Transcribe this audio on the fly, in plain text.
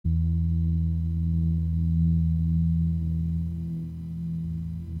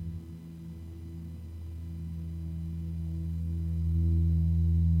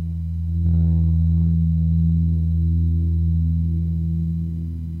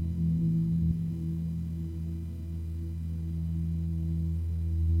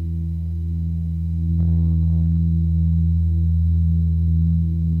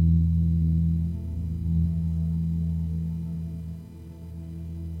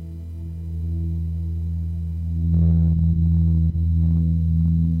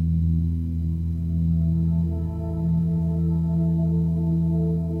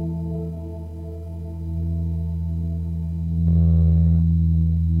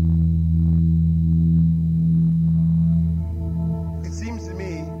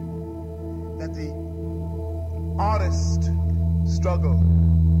struggle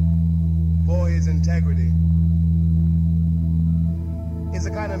for his integrity is a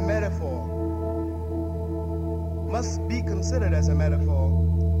kind of metaphor, must be considered as a metaphor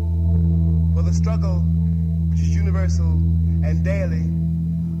for the struggle which is universal and daily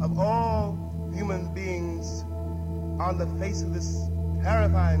of all human beings on the face of this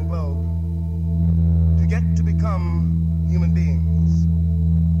terrifying globe to get to become human beings.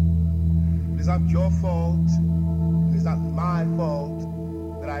 It is not your fault, it is not my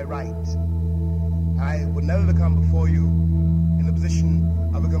fault that I write. I would never come before you in the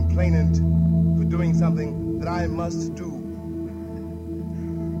position of a complainant for doing something that I must do.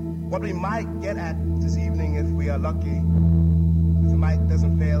 What we might get at this evening, if we are lucky, if the mic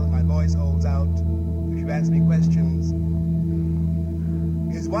doesn't fail, my voice holds out, if you ask me questions,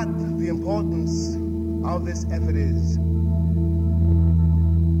 is what the importance of this effort is.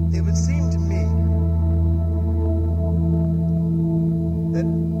 It would seem to me that,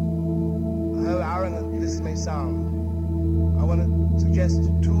 however arrogant this may sound, I want to suggest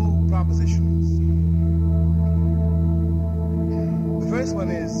two propositions. The first one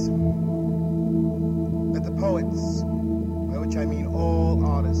is that the poets, by which I mean all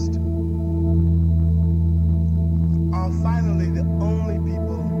artists, are finally the only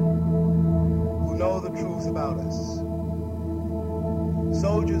people who know the truth about us.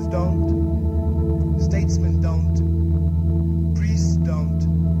 Soldiers don't, statesmen don't, priests don't,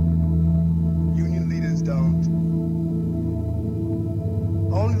 union leaders don't.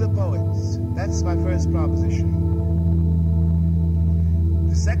 Only the poets. That's my first proposition.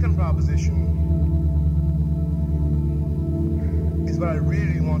 The second proposition is what I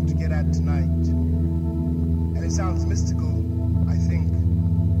really want to get at tonight. And it sounds mystical, I think,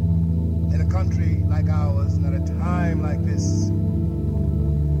 in a country like ours and at a time like this,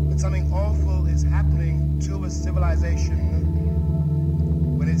 when something awful is happening to a civilization,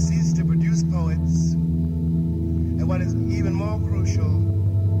 when it ceases to produce poets, and what is even more crucial,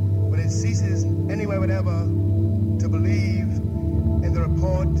 when it ceases anywhere whatever to believe in the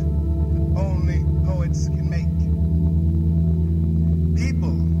report that only poets can make.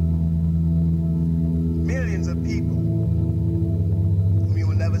 People, millions of people, whom you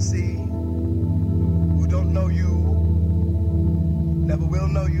will never see, who don't know you, never will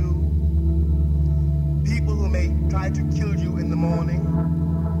know you, people who may try to kill you in the morning,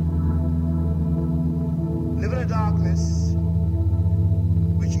 live in a darkness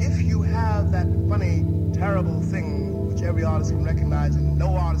which, if you have that funny, terrible thing which every artist can recognize and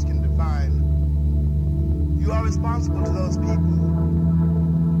no artist can define, you are responsible to those people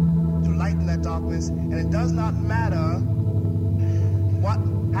to lighten that darkness, and it does not matter what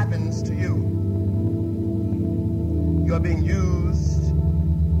happens to you. You are being used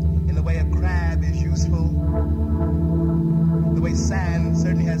in the way a crab is useful, the way sand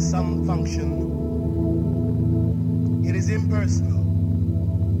certainly has some function. It is impersonal.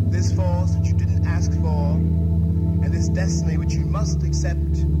 This force that you didn't ask for, and this destiny which you must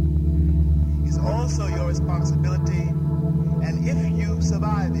accept, is also your responsibility. And if you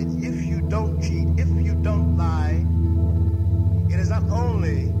survive it, if you don't cheat, if you don't lie, it is not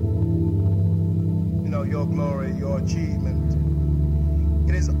only, your glory, your achievement.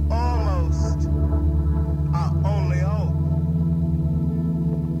 It is almost our only hope.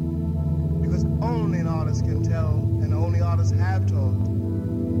 Because only an artist can tell, and only artists have told,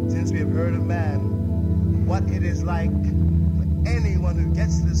 since we have heard of man, what it is like for anyone who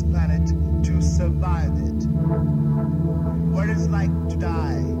gets to this planet to survive it. What it is like to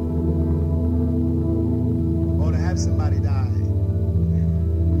die, or to have somebody die.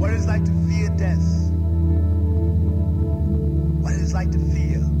 What it is like to fear death. What it is like to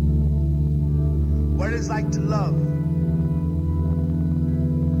fear. What it is like to love.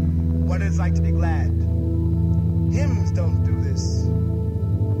 What it is like to be glad. Hymns don't do this.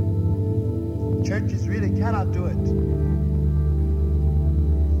 Churches really cannot do it.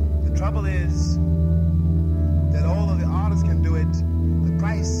 The trouble is that although the artist can do it, the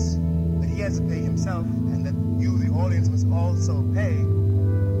price that he has to pay himself, and that you, the audience, must also pay,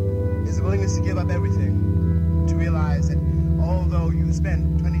 is the willingness to give up everything, to realize that although you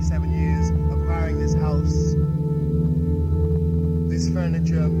spent 27 years acquiring this house, this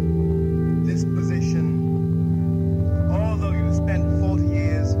furniture, this position, although you spent 40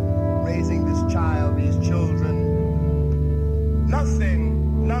 years raising this child, these children,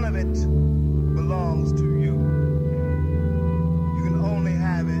 nothing, none of it belongs to you. You can only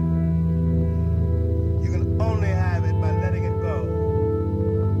have it. You can only have it by letting it go.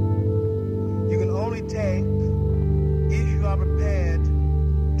 You can only take if you are prepared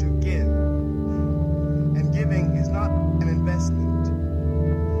to give. And giving is not an investment.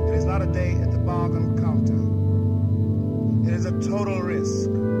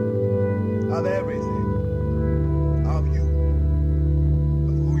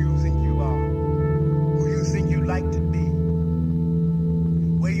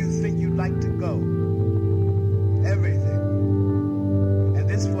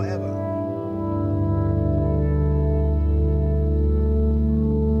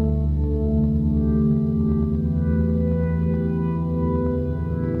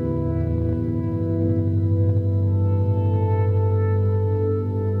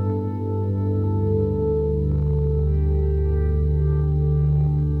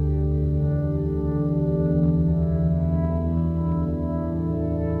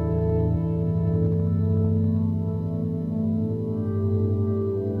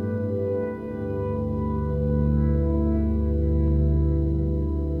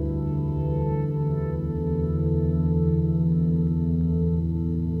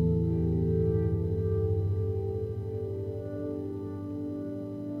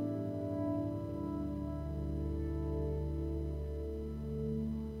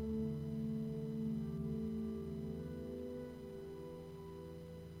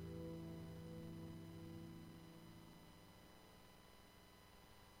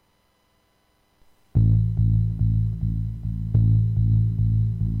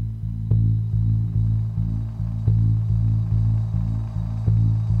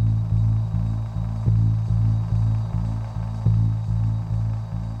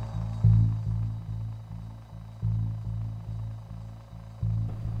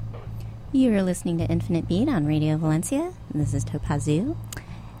 You are listening to Infinite Beat on Radio Valencia. This is Topazoo.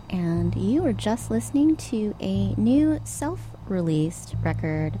 And you were just listening to a new self-released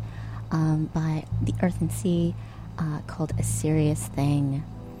record by The Earth and Sea called A Serious Thing.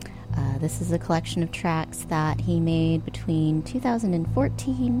 This is a collection of tracks that he made between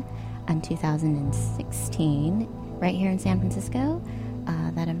 2014 and 2016 right here in San Francisco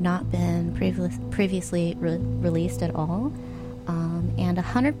that have not been previously released at all. And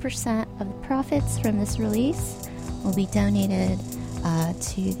 100% of the profits from this release will be donated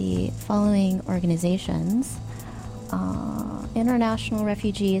to the following organizations: International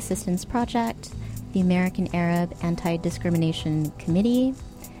Refugee Assistance Project, the American Arab Anti-Discrimination Committee,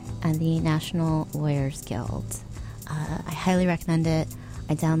 and the National Lawyers Guild. I highly recommend it.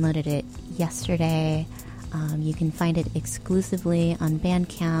 I downloaded it yesterday. You can find it exclusively on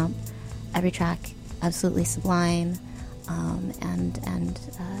Bandcamp. Every track absolutely sublime, and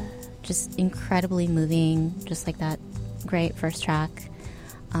just incredibly moving, just like that great first track.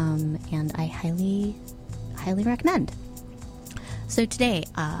 And I highly recommend. So today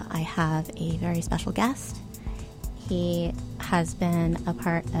I have a very special guest. He has been a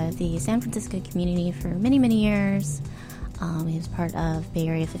part of the San Francisco community for many, many years. He was part of Bay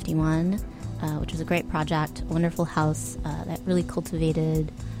Area 51, which was a great project, a wonderful house that really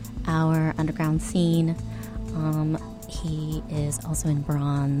cultivated our underground scene. He is also in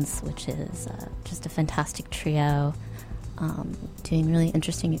Bronze, which is just a fantastic trio, doing really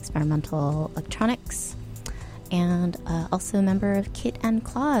interesting experimental electronics, and also a member of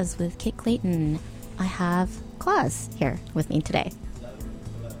C.L.A.W.S with Kit Clayton. I have C.L.A.W.S here with me today.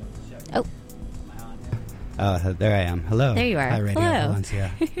 Oh. There I am. Hello. There you are. Hi, Radio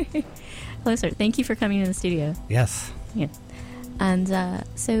Valencia. Hello, sir. Thank you for coming to the studio. Yes. Yeah. And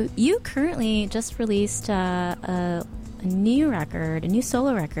so you currently just released a new record, a new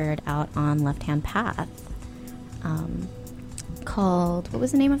solo record out on Left Hand Path called, what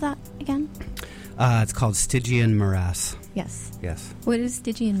was the name of that again? It's called Stygian Morass. Yes. Yes. What does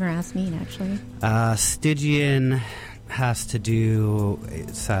Stygian Morass mean, actually? Stygian has to do,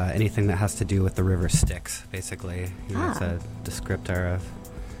 it's anything that has to do with the river Styx, basically. It's a descriptor of,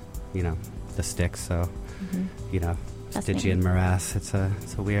 the Styx, so, Stygian Morass. It's a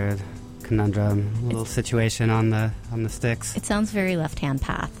weird conundrum, little situation on the Styx. It sounds very Left Hand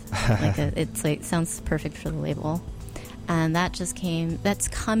Path. It sounds perfect for the label. And that's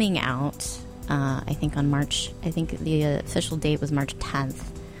coming out, I think on March, I think the official date was March 10th.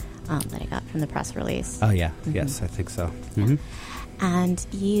 That I got from the press release. Oh, yeah. Mm-hmm. Yes, I think so. Mm-hmm. And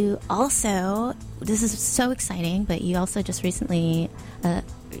you also, this is so exciting, but you also just recently,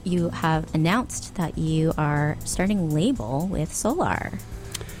 you have announced that you are starting a label with Solar.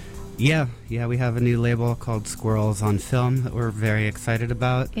 Yeah, we have a new label called Squirrels on Film that we're very excited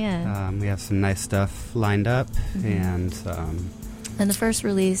about. Yeah. We have some nice stuff lined up, and the first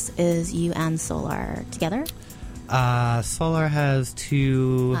release is you and Solar together? Solar has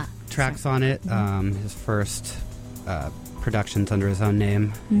two tracks on it. His first production's under his own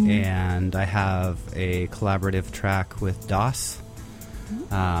name, and I have a collaborative track with DOS,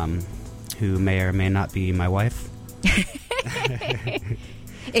 who may or may not be my wife.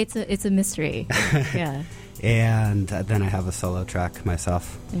 It's a mystery. Yeah. And then I have a solo track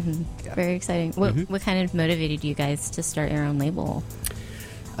myself. Yeah. Very exciting. What kind of motivated you guys to start your own label?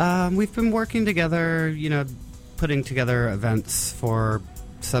 We've been working together, putting together events for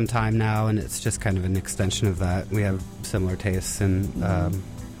some time now, and it's just kind of an extension of that. We have similar tastes in, some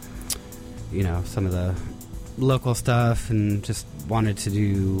of the local stuff, and just wanted to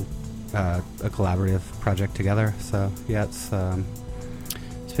do a collaborative project together. So, yeah, it's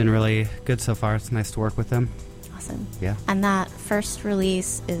been really good so far. It's nice to work with them. Awesome. Yeah. And that first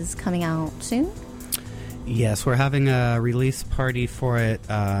release is coming out soon? Yes, we're having a release party for it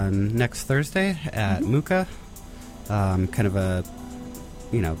next Thursday at Muka. Kind of a,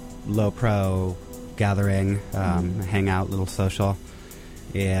 low pro gathering, hangout, little social.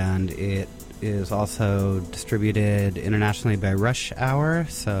 And it is also distributed internationally by Rush Hour,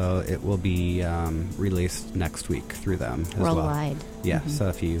 so it will be released next week through them as worldwide. Well. Yeah, so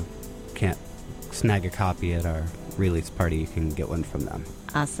if you can't snag a copy at our release party, you can get one from them.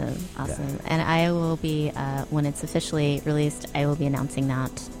 Awesome. Yeah. And I will be, when it's officially released, I will be announcing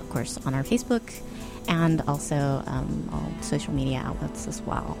that, of course, on our Facebook and also all social media outlets as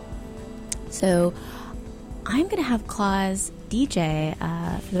well. So I'm going to have C.L.A.W.S DJ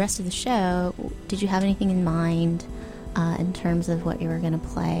for the rest of the show. Did you have anything in mind in terms of what you were going to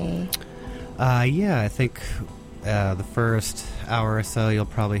play? Yeah, I think The first hour or so, you'll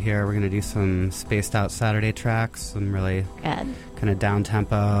probably hear we're going to do some spaced out Saturday tracks, some really kind of down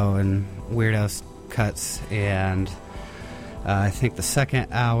tempo and weirdo cuts. And I think the second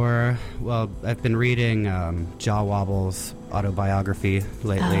hour, well, I've been reading Jaw Wobble's autobiography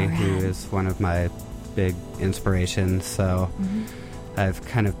lately, who is one of my big inspirations. So I've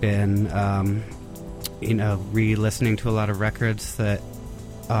kind of been, re-listening to a lot of records that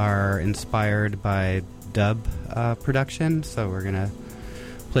are inspired by dub production. So we're going to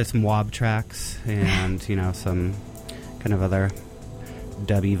play some wob tracks and, some kind of other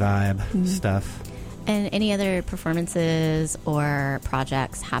dubby vibe stuff. And any other performances or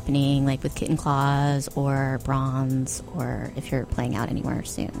projects happening, like with Kitten Claws or Bronze, or if you're playing out anywhere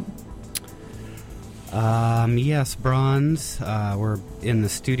soon? Yes, Bronze. We're in the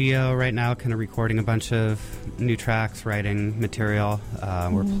studio right now, kind of recording a bunch of new tracks, writing material.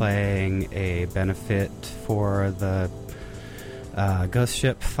 We're playing a benefit for the Ghost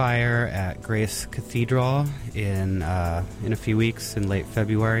Ship Fire at Grace Cathedral in a few weeks, in late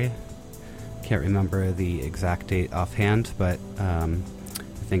February. Can't remember the exact date offhand, but I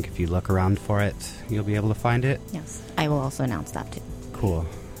think if you look around for it, you'll be able to find it. Yes, I will also announce that too. Cool.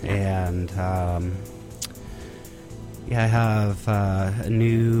 Yeah. And I have a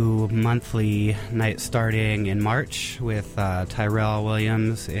new monthly night starting in March with Tyrell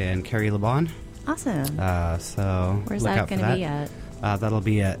Williams and Carrie LeBon. Awesome. So where's look that out for going to that. be at? That'll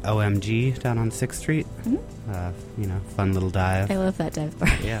be at OMG down on 6th Street. Fun little dive. I love that dive bar.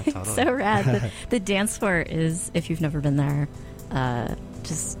 Yeah, totally. It's so rad. The dance floor is, if you've never been there,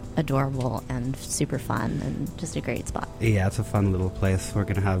 just adorable and super fun and just a great spot. Yeah, it's a fun little place. We're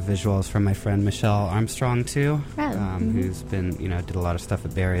going to have visuals from my friend Michelle Armstrong, too, who's been, did a lot of stuff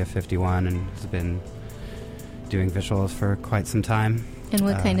at Bay Area 51 and has been doing visuals for quite some time. And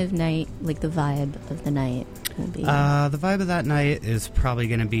what kind of night, like the vibe of the night will be? The vibe of that night is probably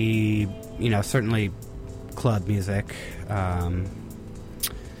going to be, certainly club music.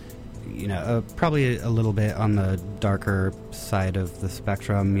 Probably a little bit on the darker side of the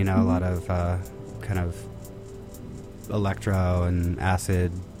spectrum, a lot of kind of electro and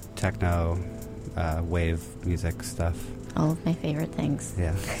acid, techno, wave music stuff. All of my favorite things.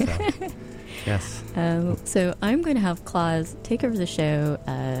 Yeah, so, yes. So I'm going to have Claus take over the show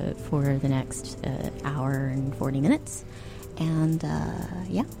for the next hour and 40 minutes. And,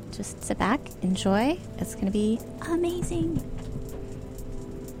 just sit back, enjoy. It's going to be amazing.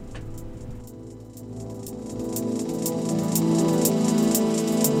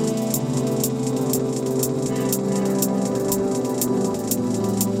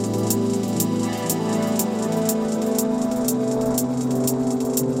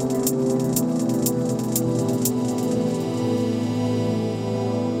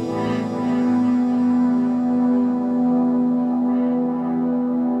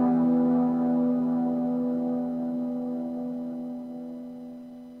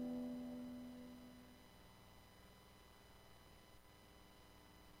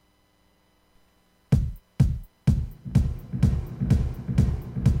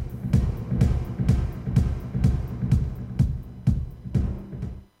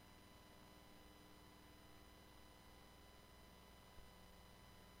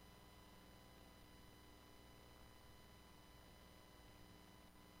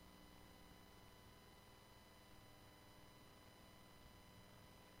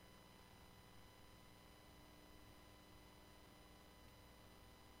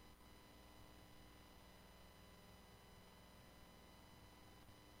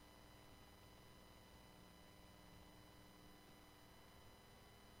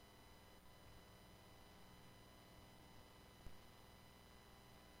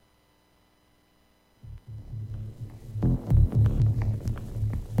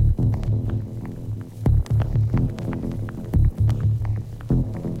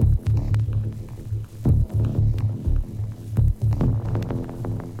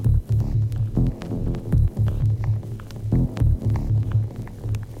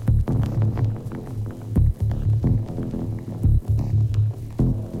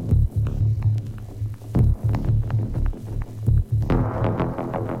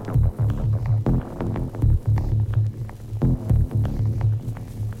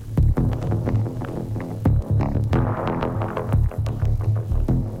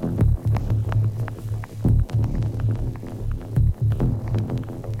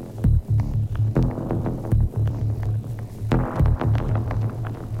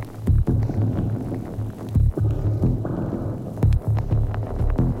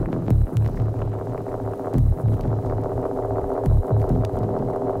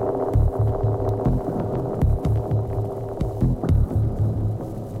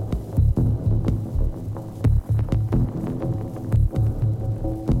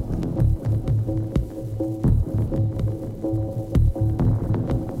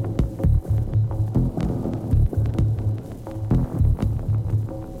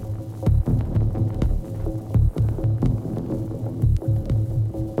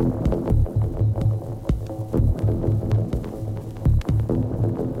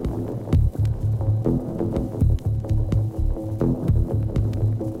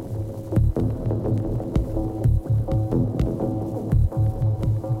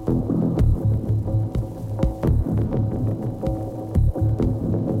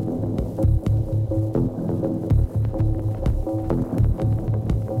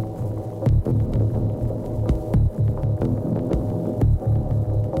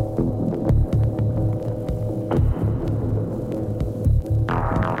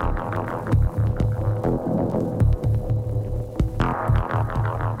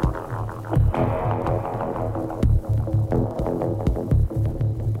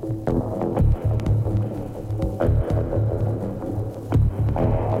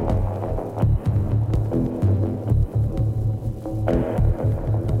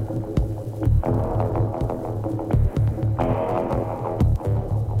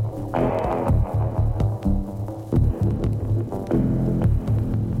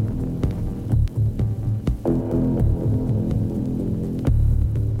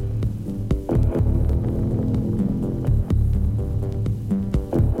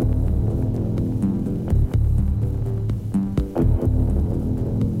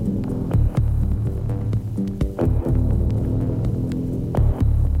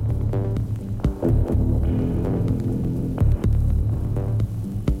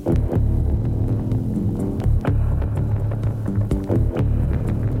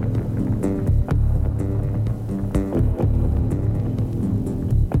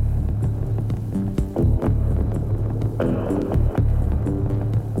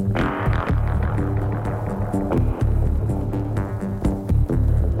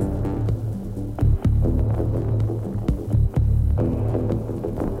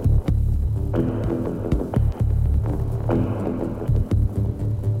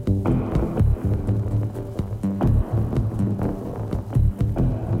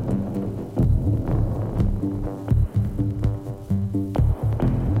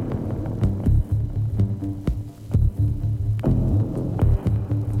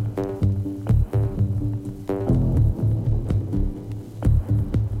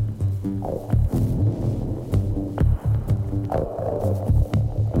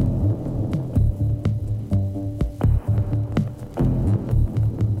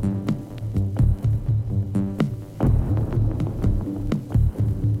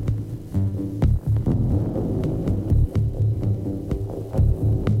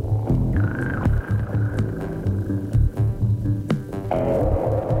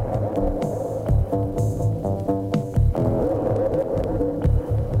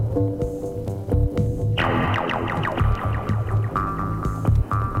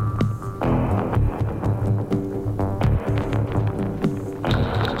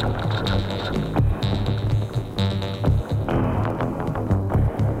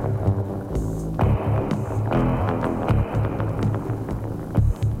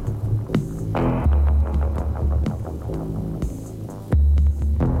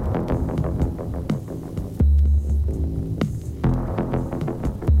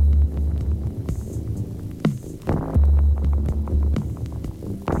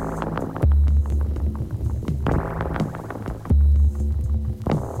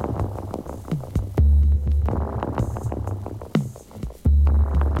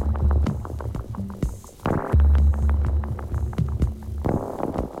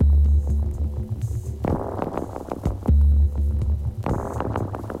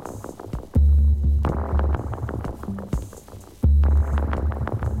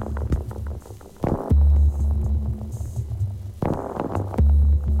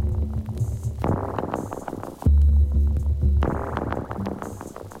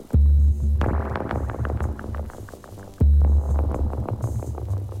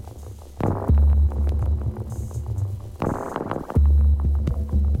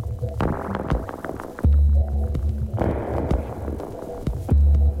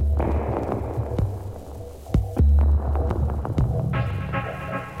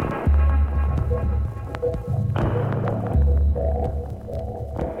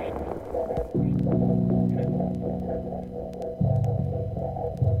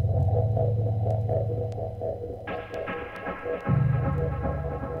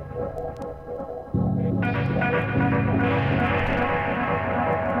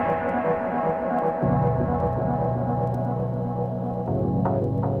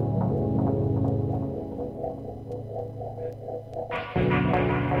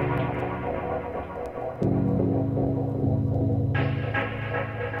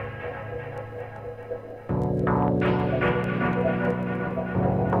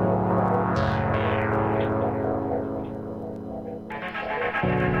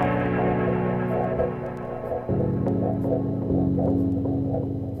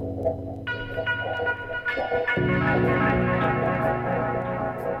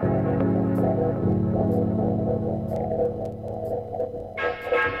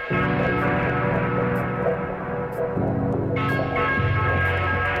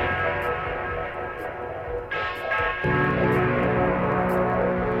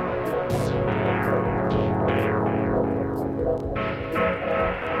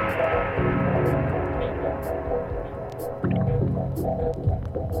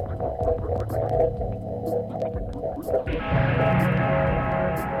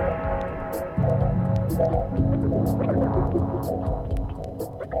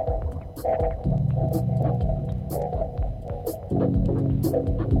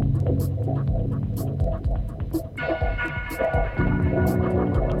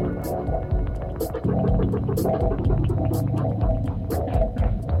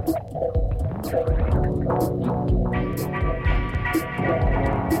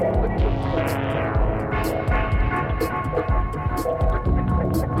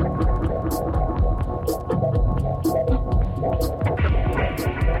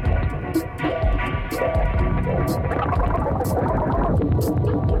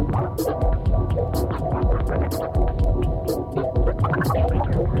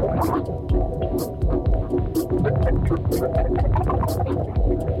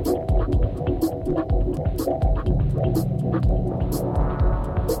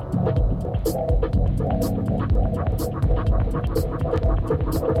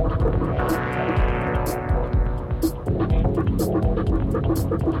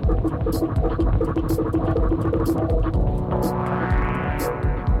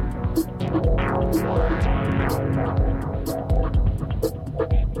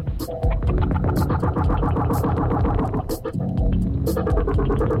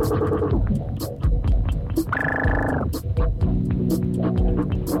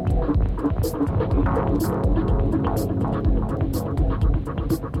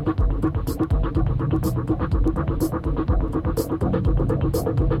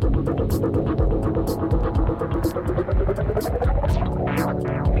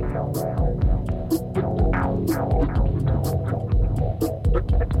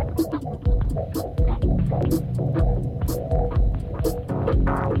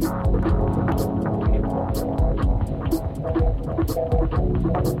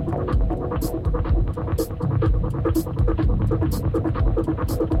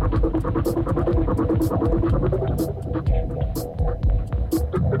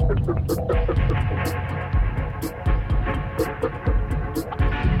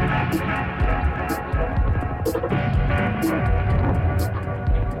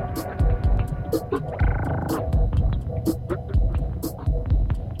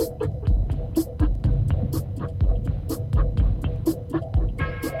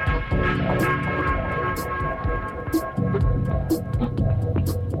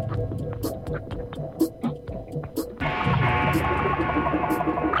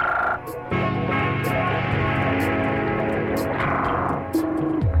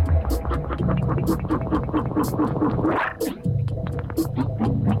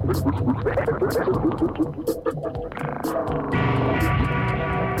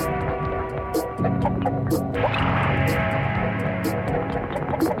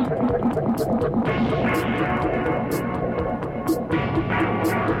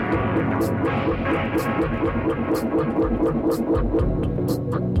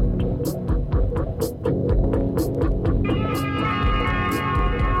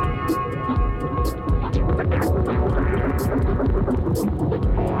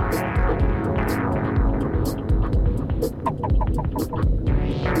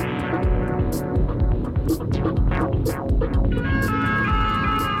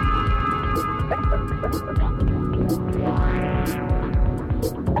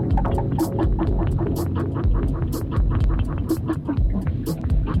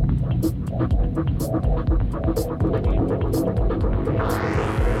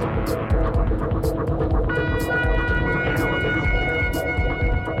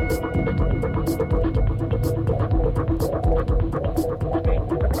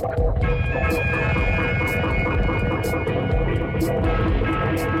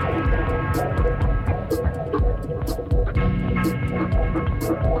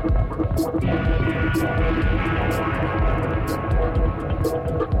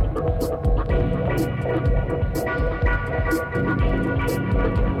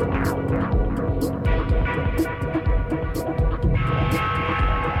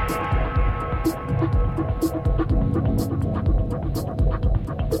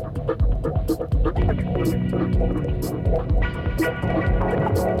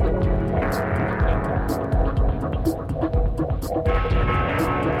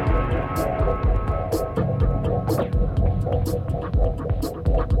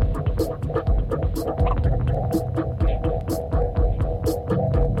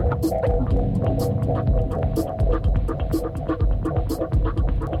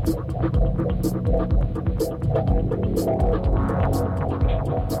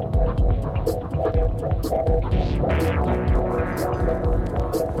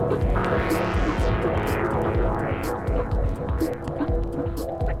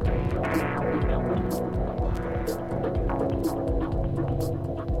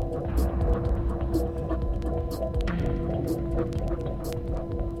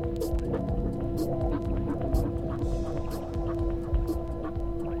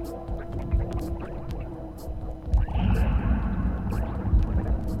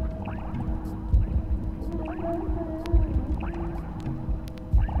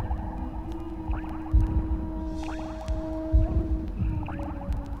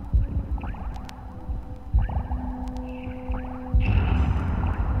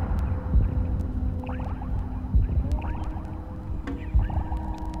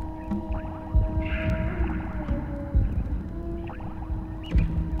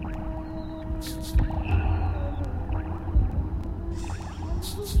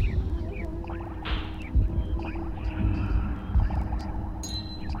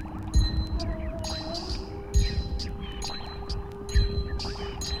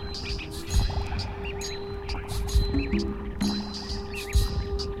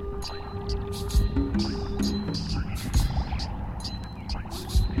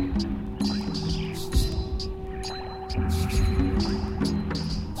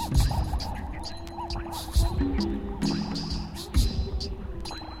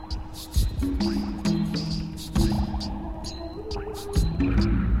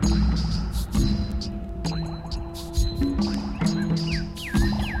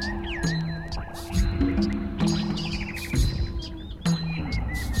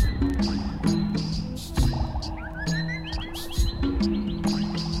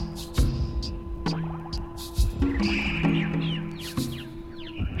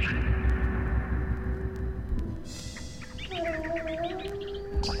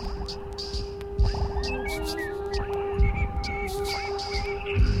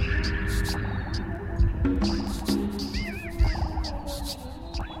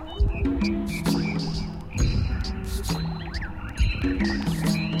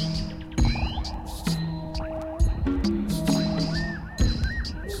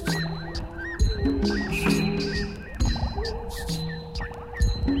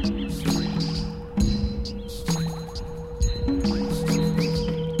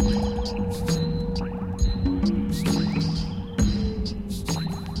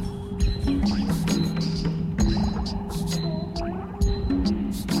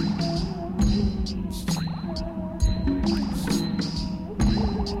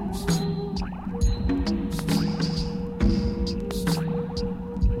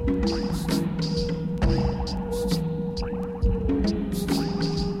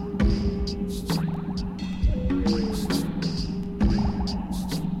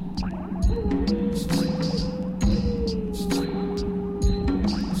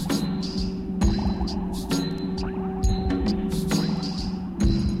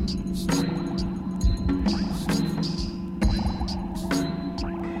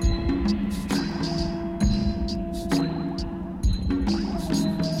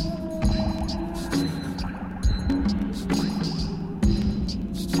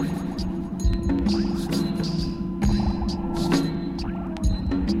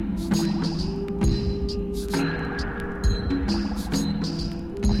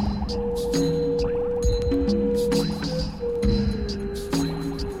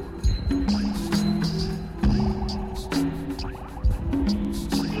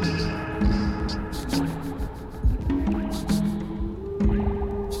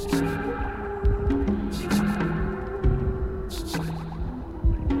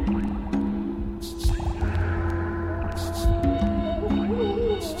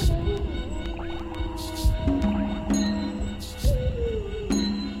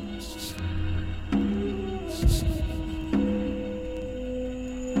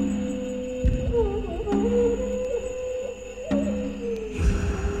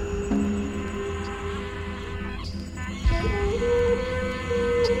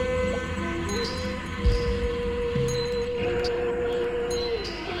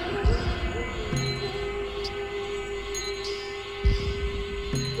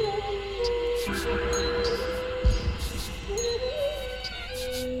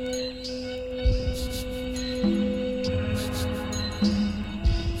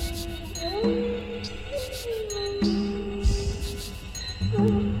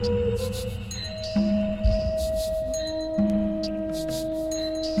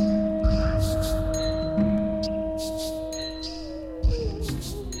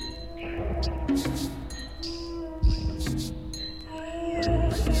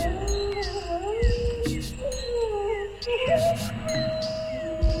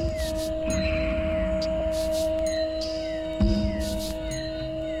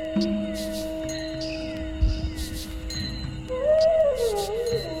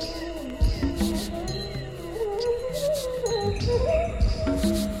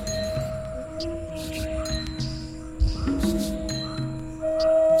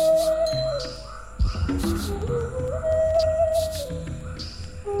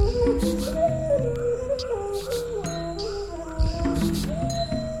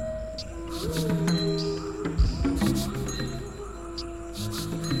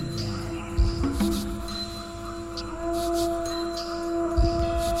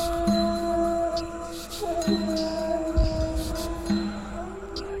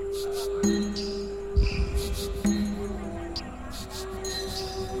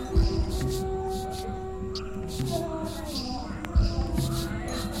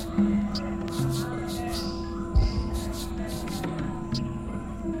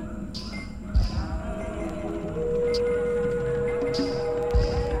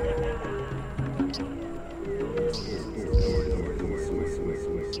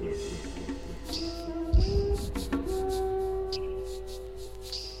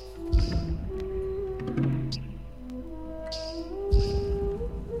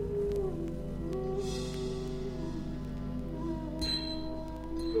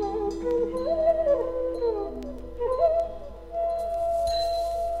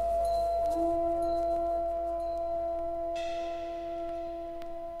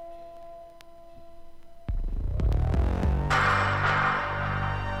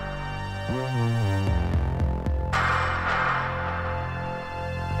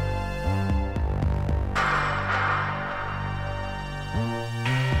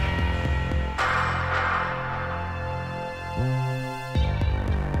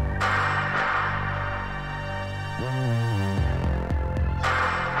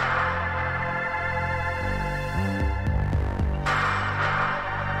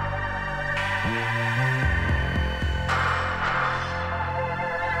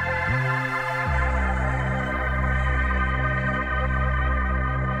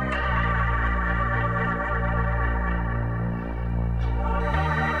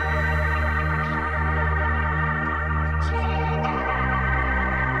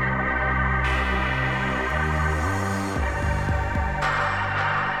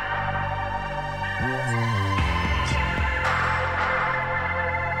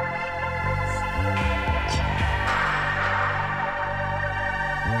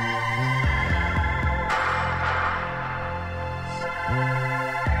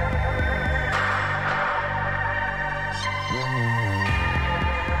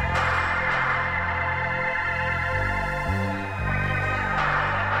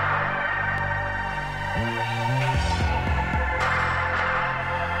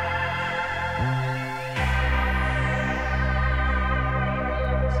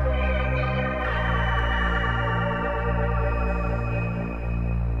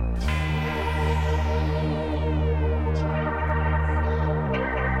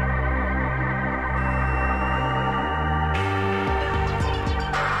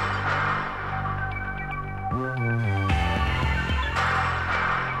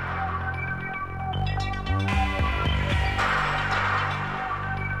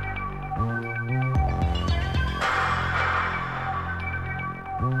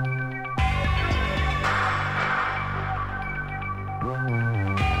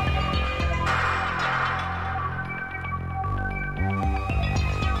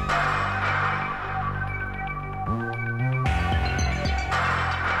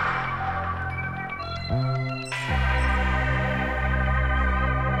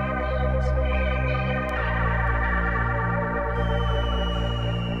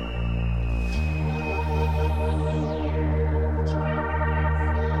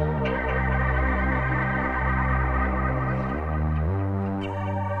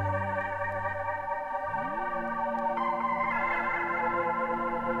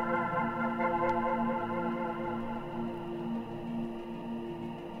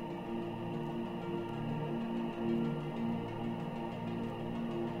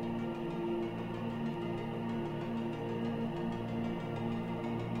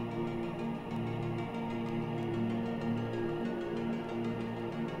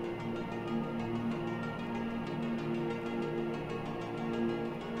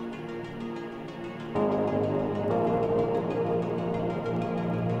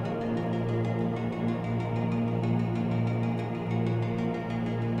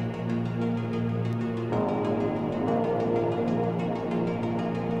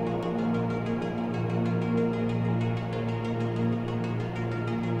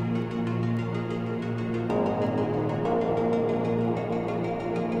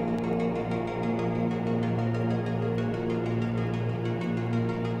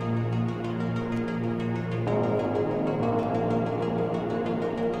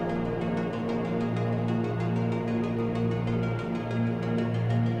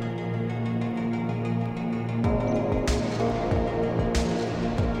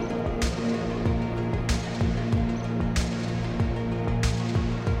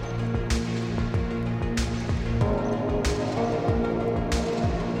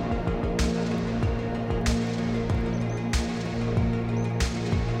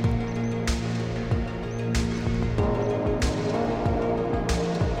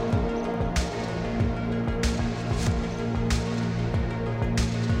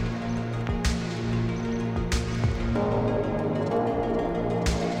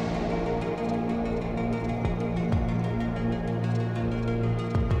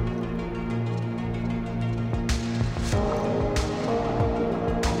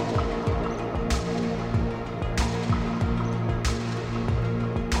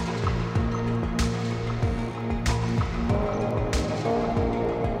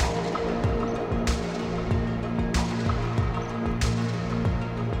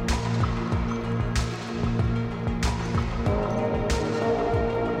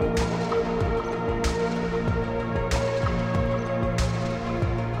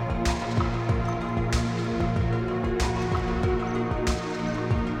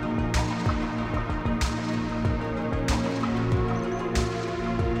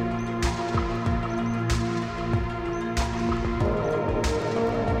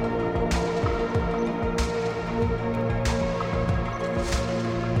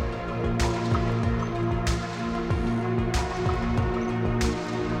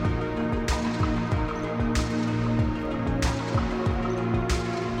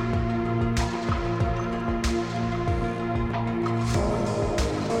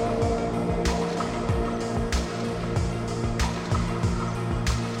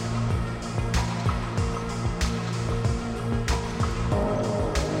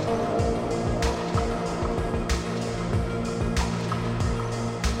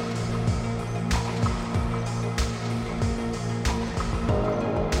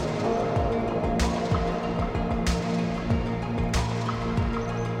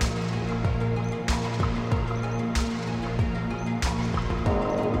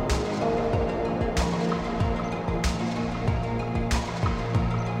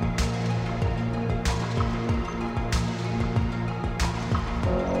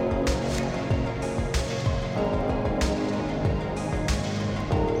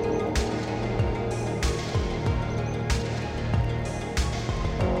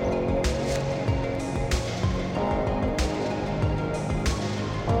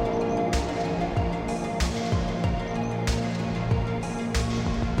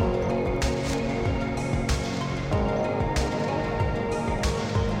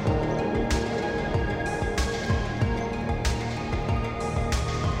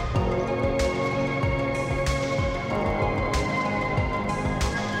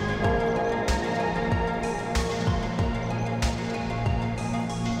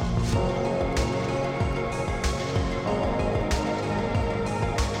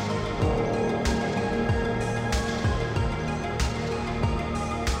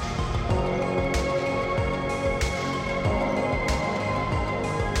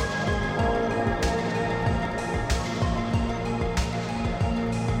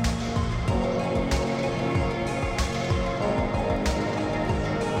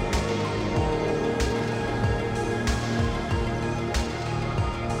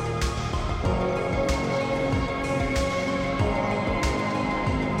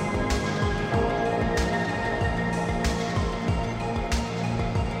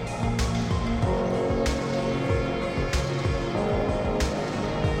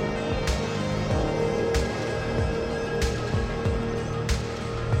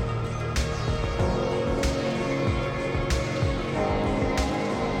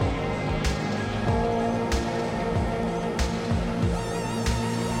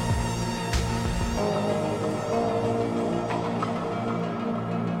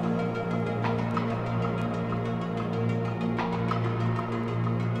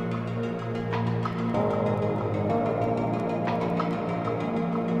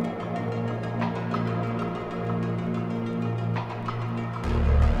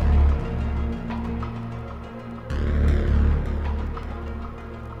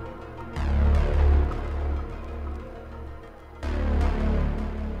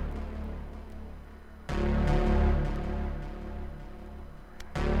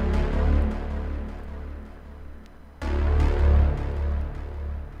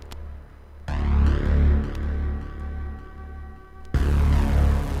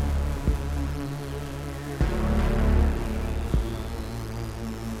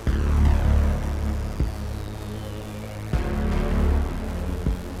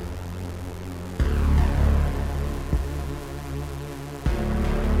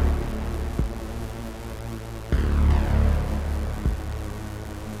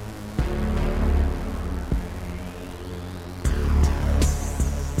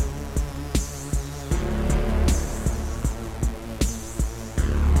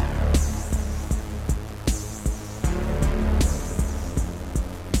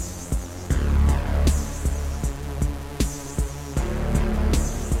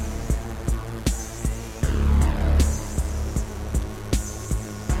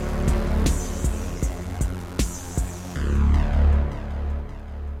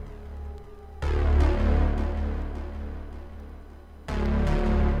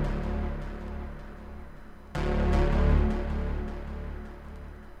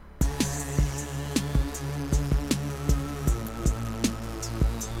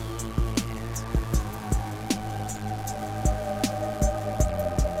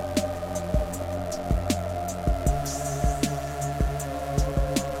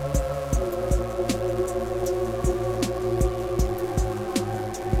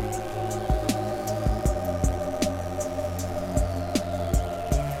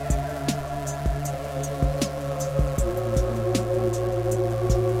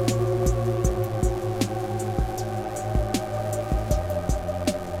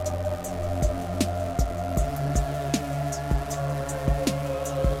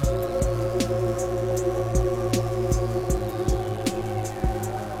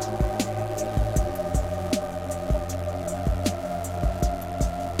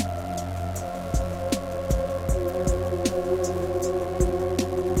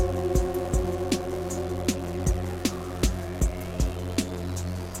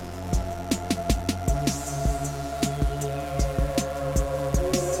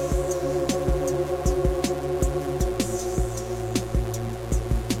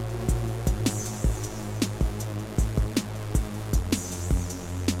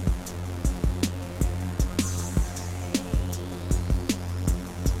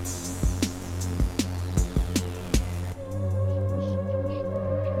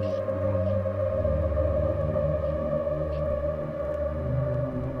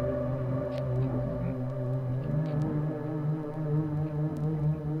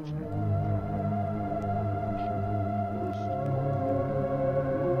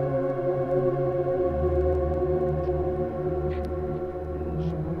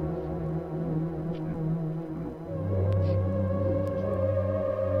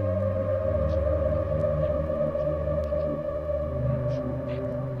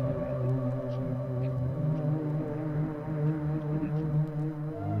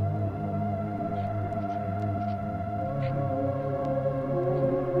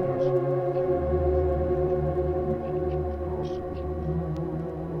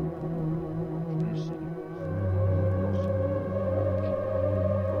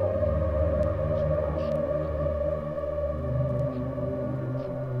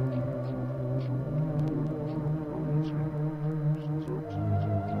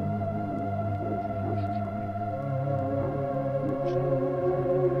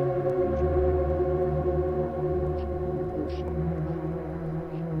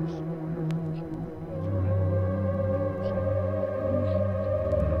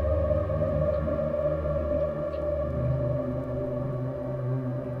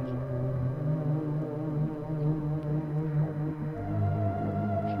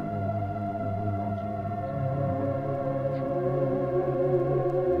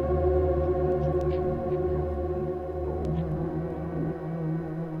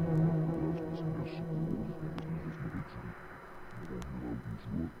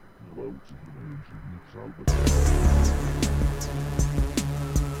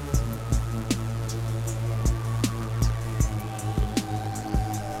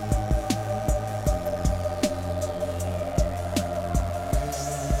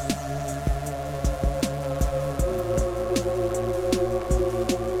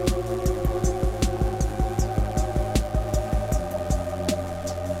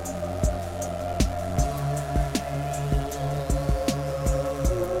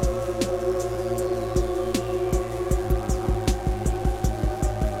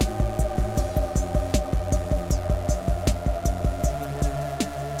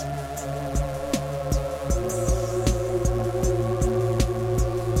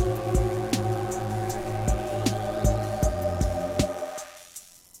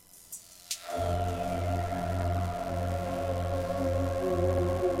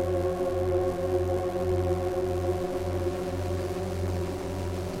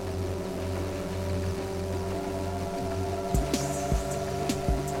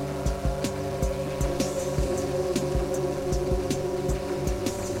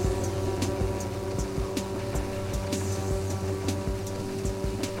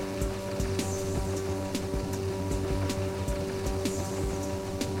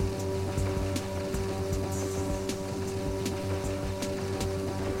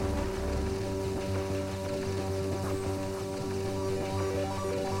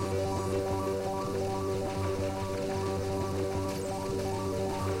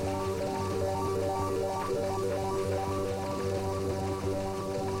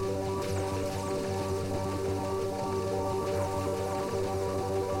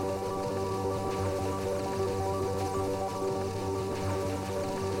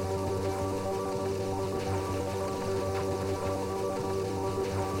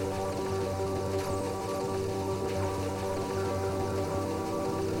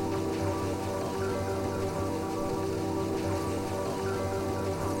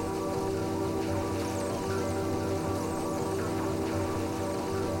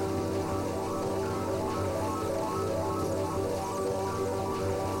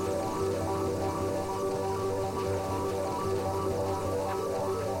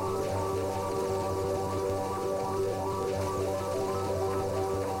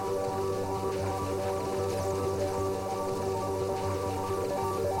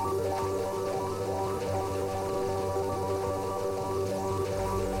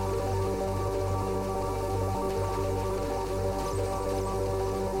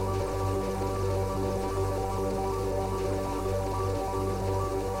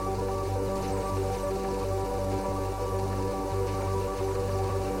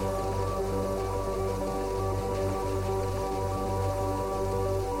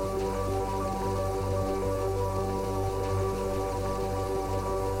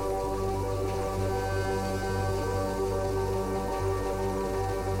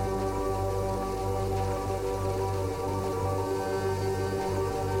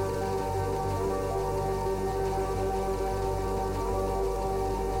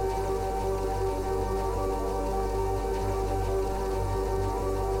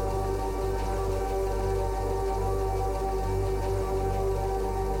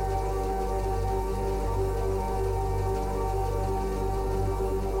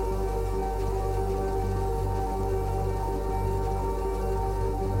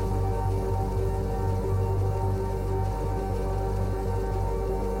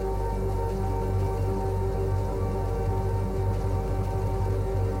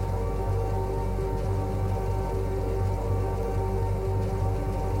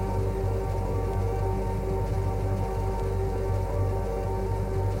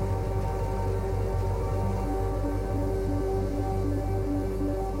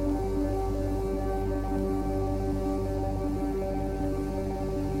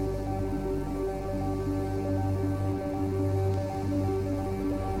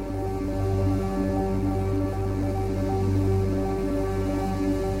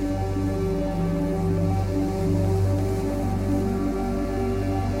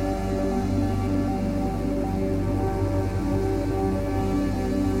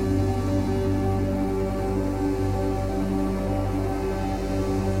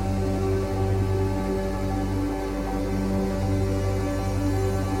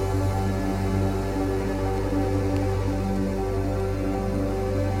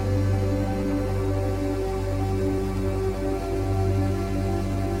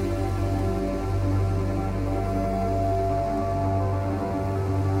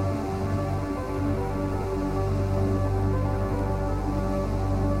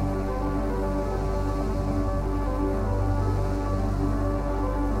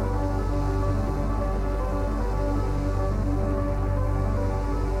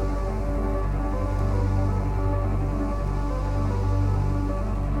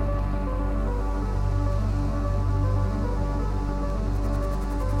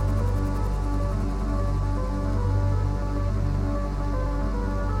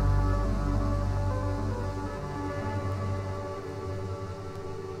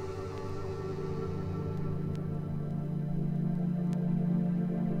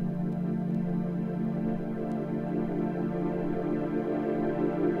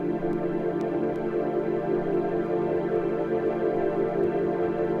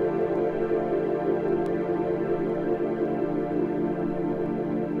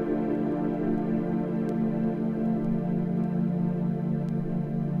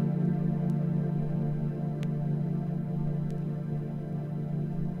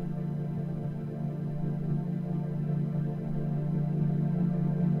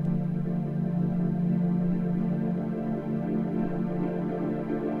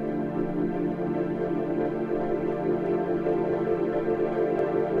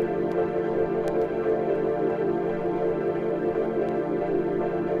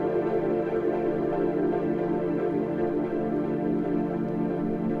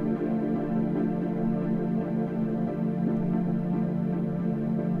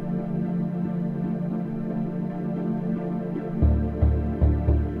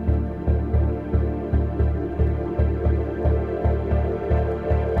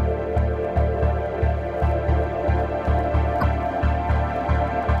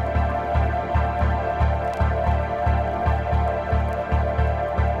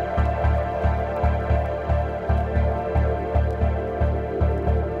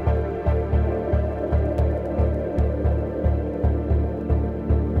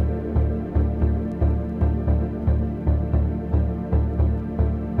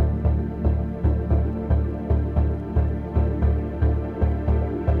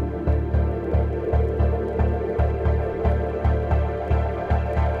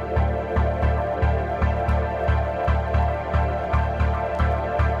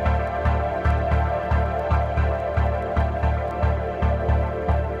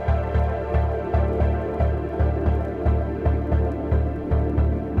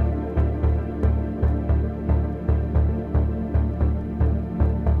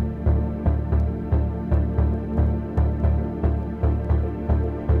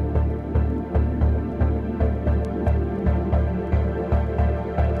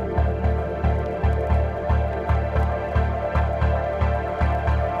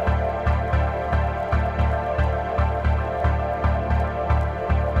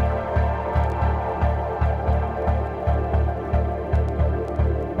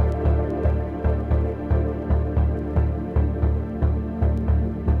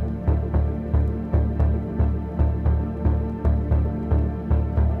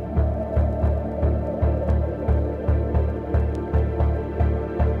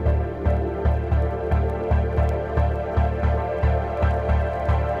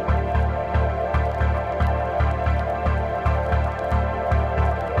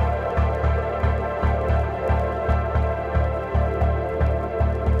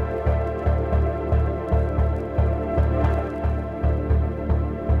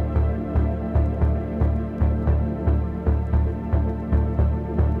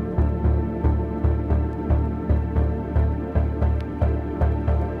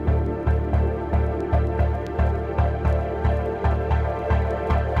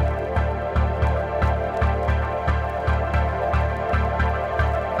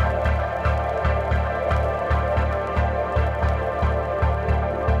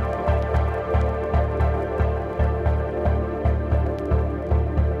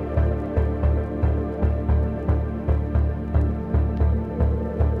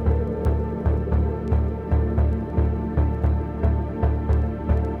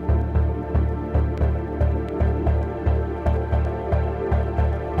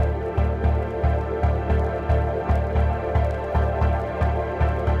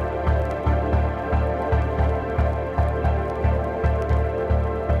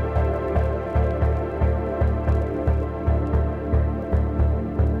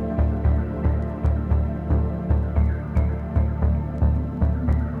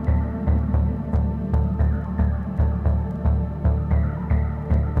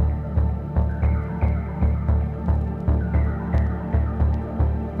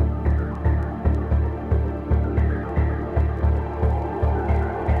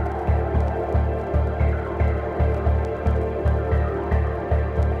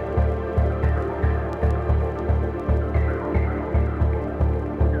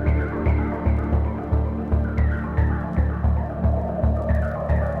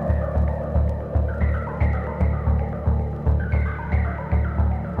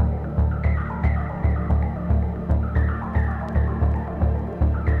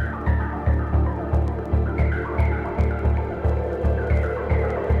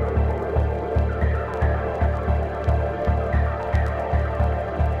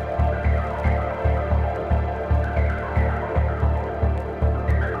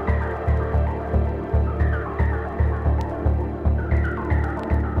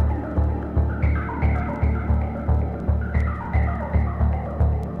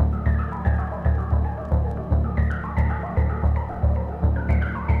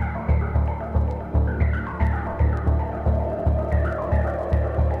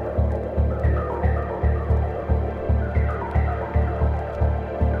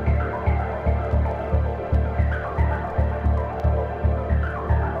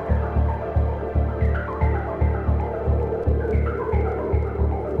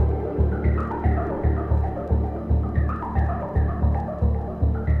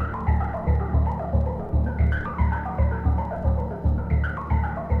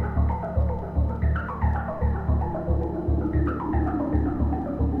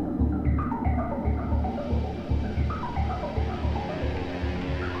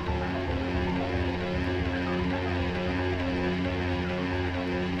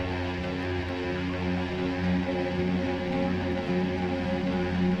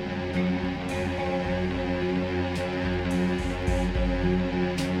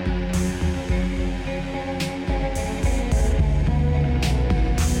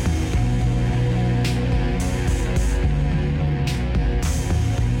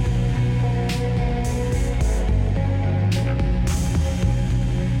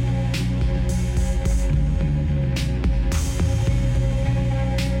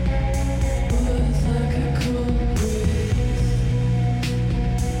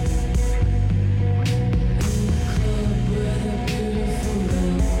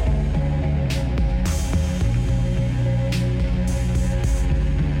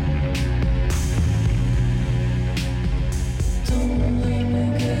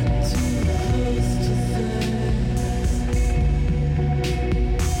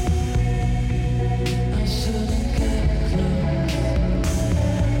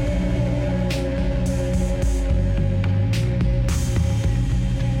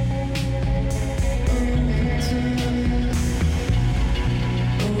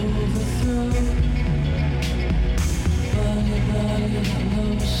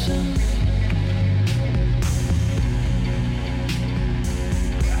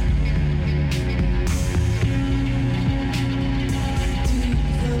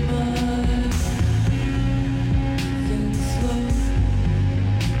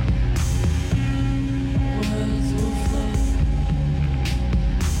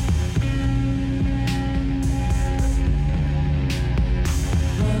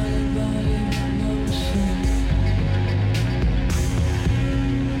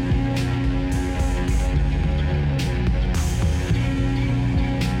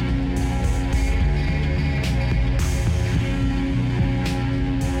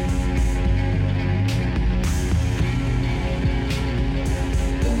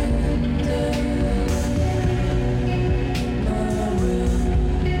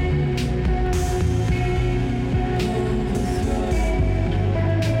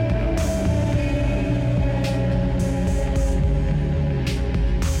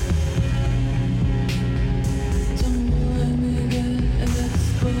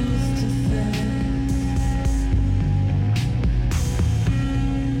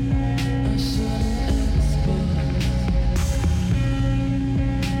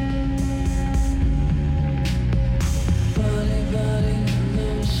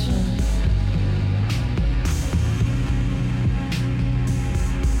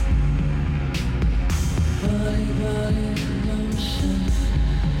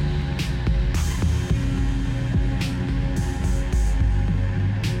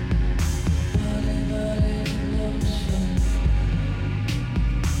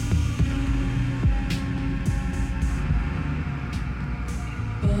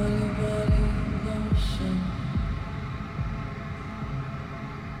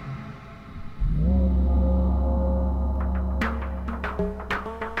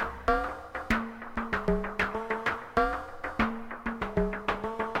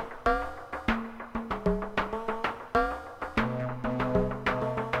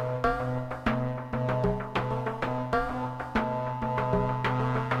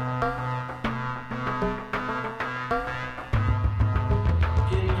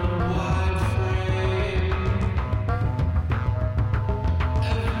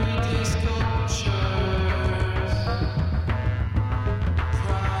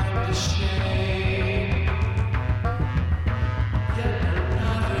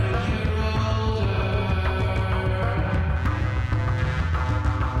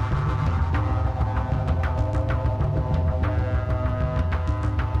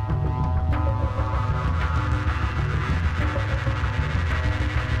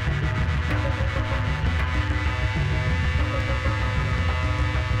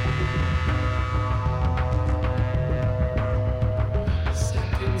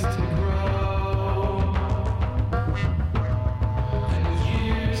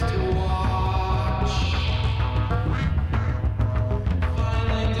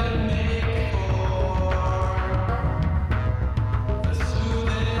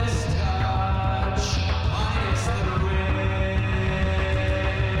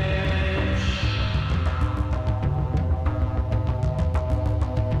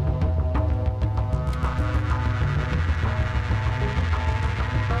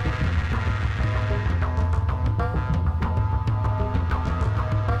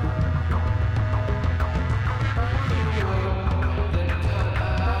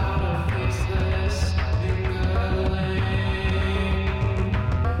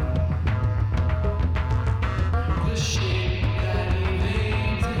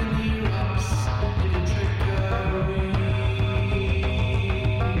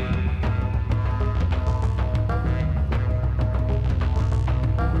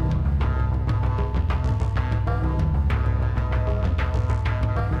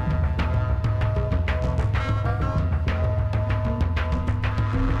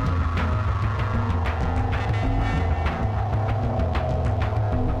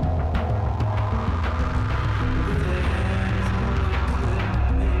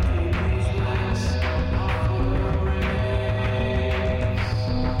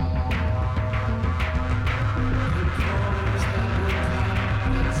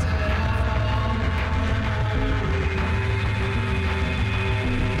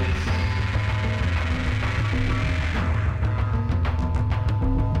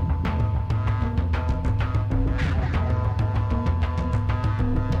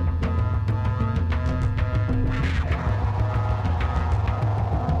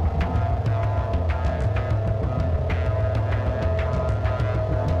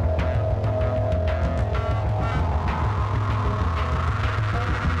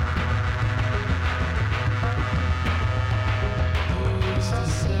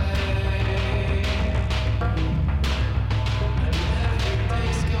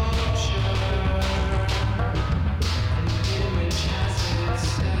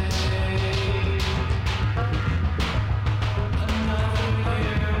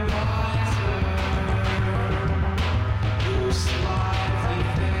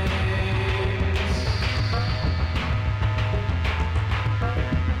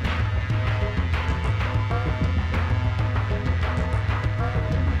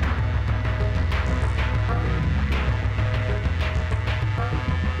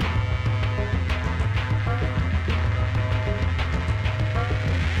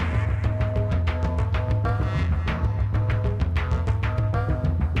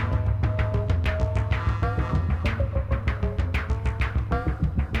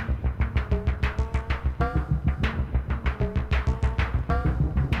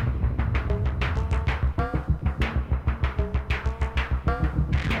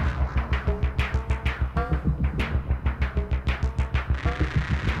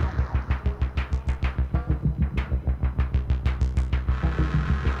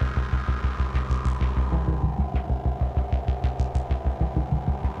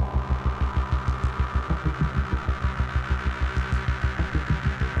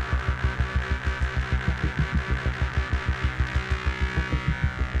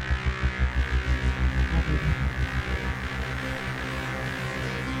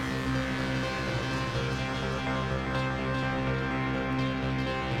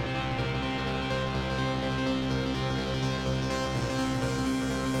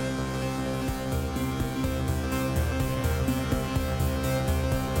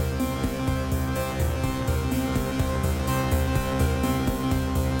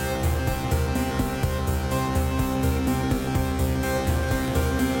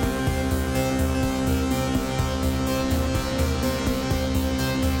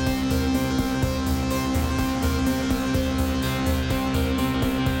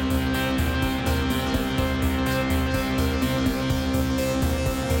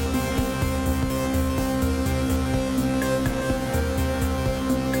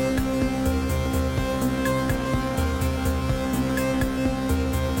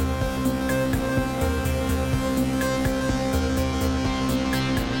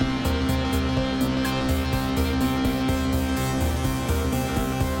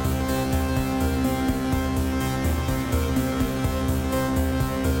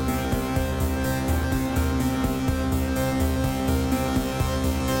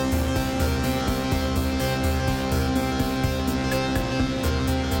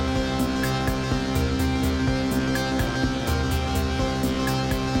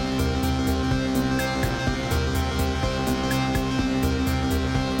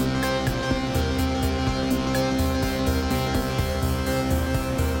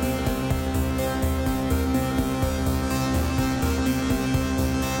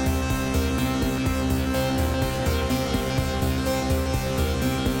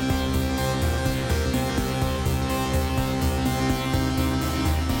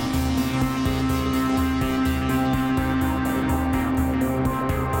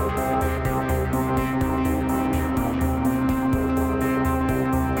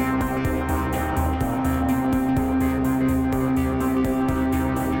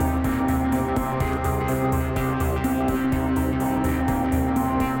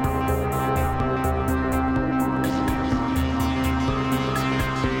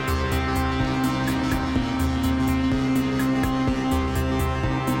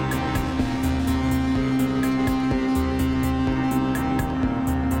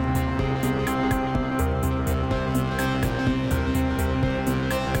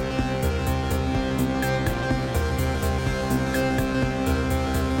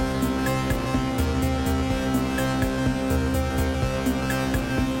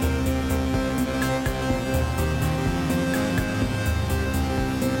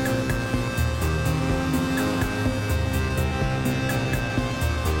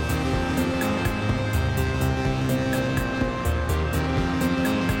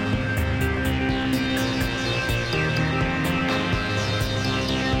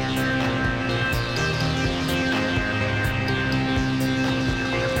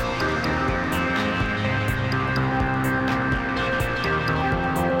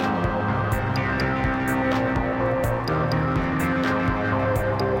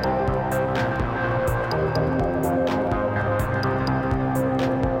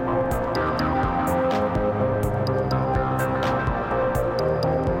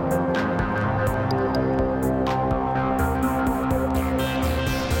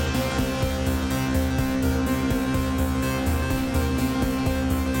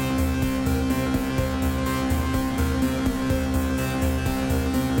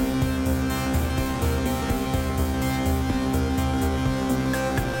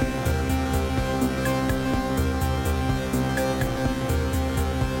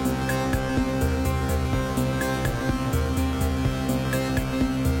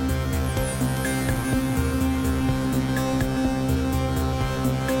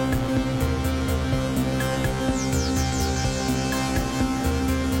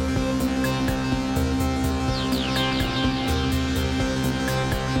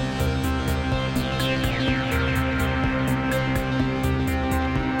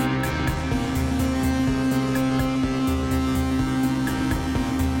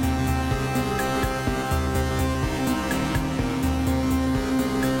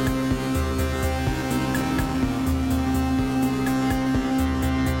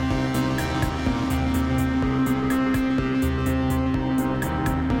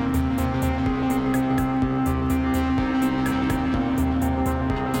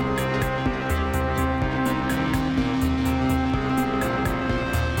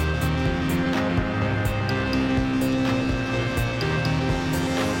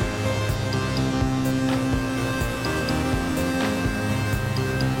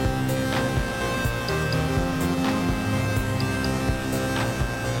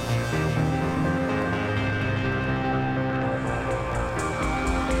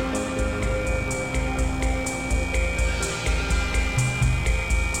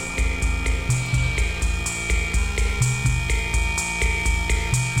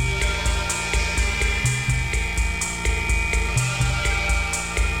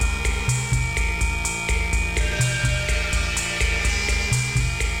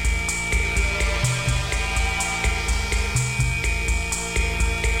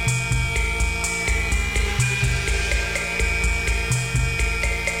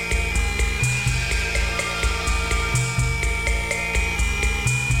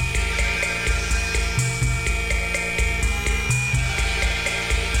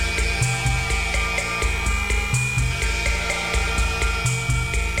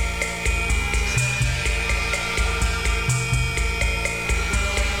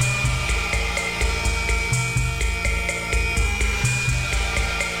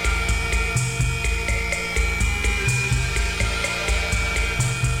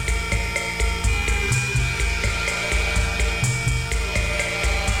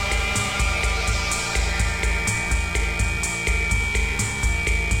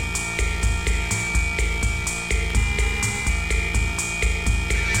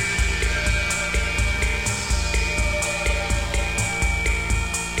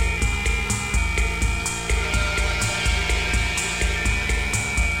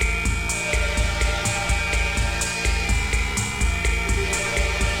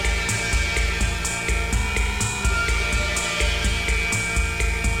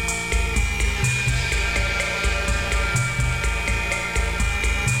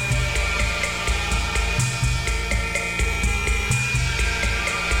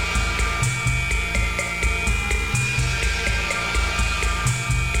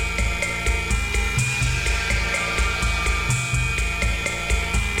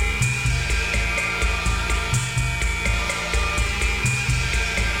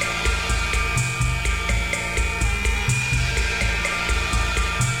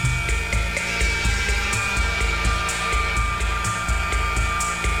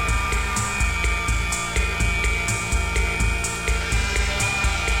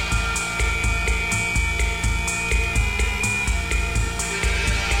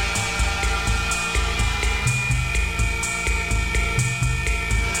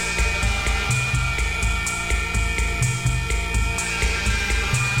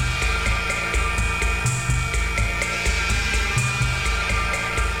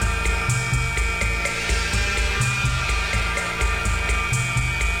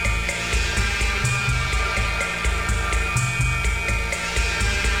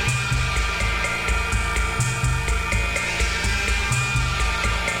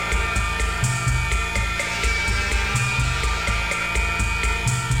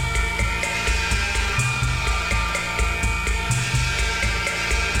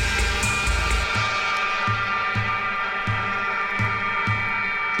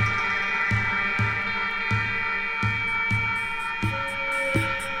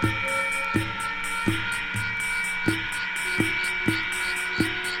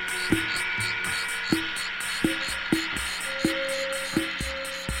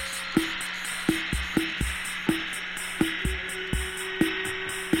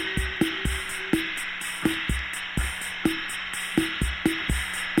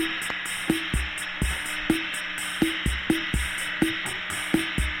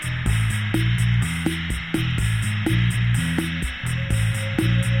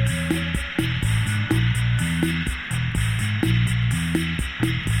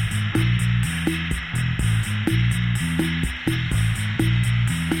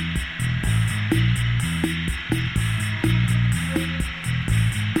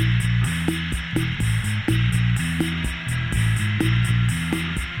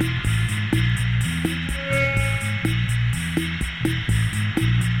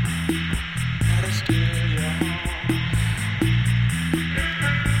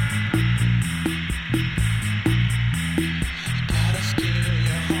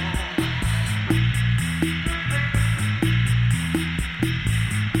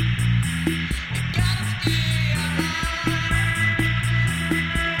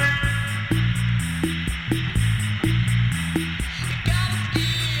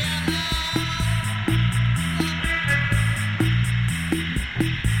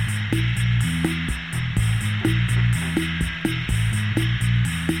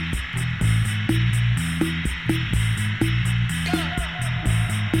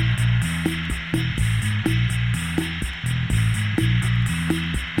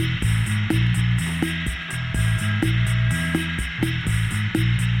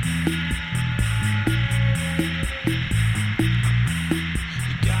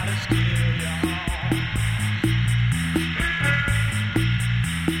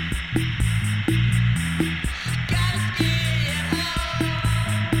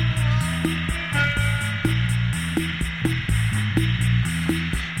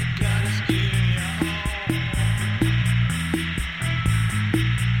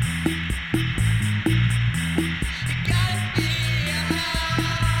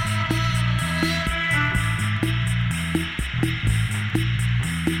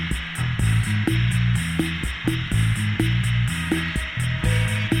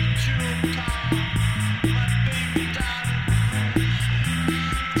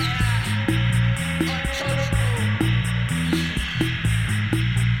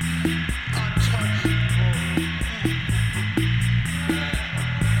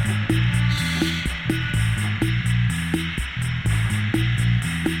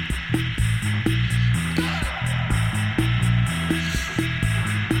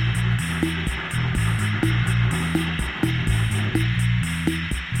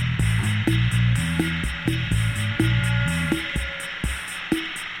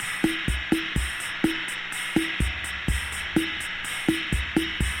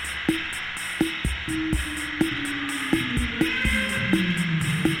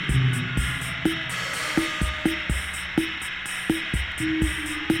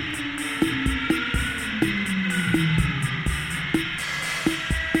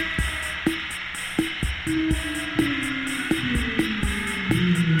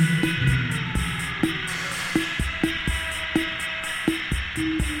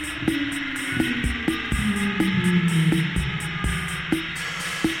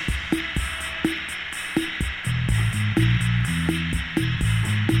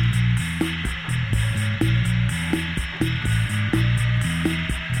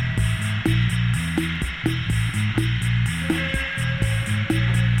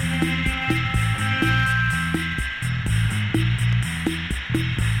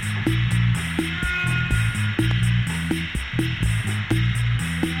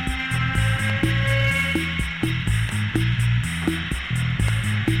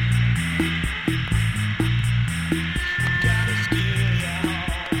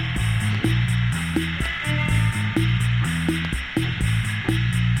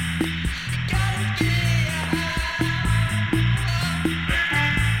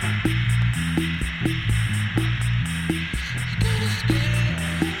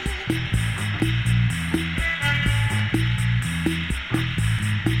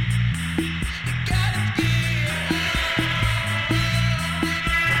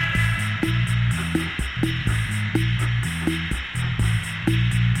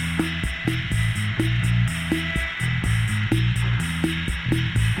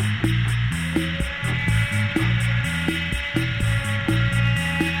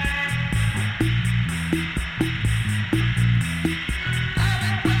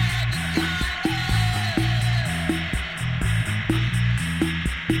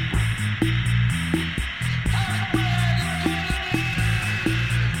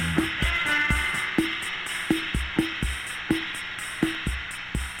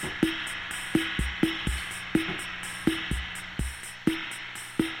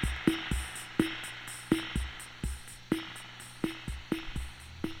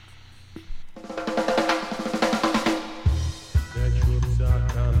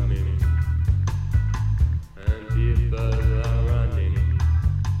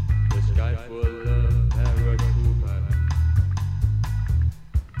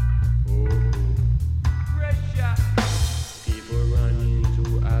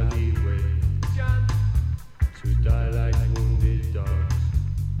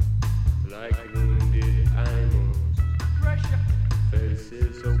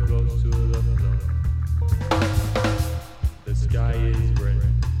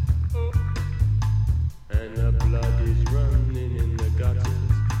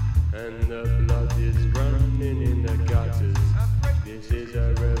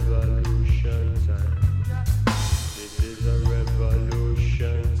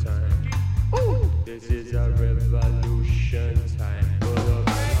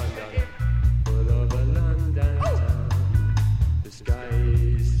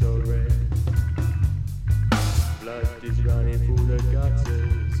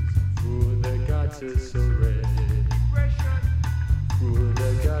 guts is so red. Through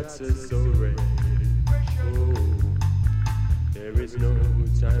the guts is so red. Oh, there is no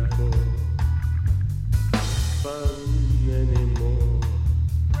time for fun anymore.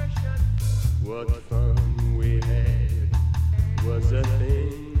 What fun we had was a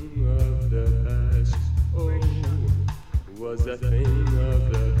thing of the past. Oh, was a thing of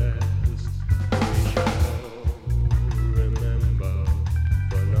the past. We shall remember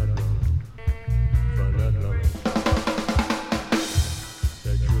for not long, for not long.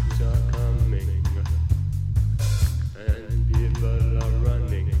 The troops are coming and people are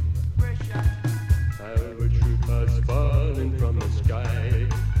running. Paratroopers falling from the sky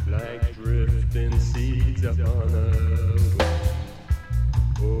like drifting seeds upon a wind.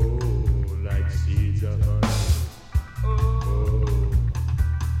 Oh, like seeds upon a oh,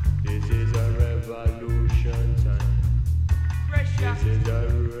 this is a revolution time. This is a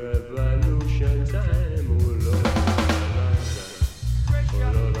revolution time. Oh Lord, London.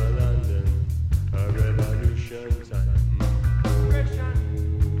 Oh Lord, London. A revolution time.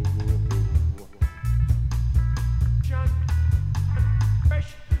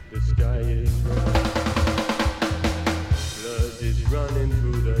 The sky is red. Blood is running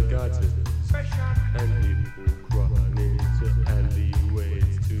through the gutters. And people crawl into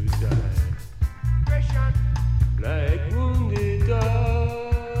alleyways to die. Like wounded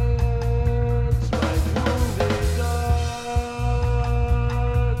dogs. Like wounded dogs.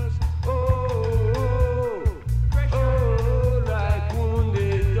 Oh, oh, like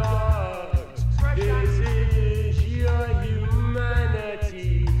wounded dogs. This is your humanity.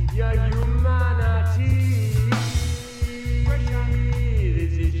 Your humanity.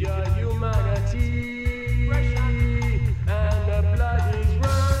 This is your humanity. And the blood is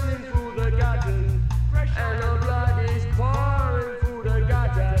running through the gutters. And the blood is pouring through the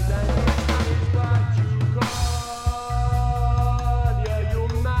gutters. And this is what you call your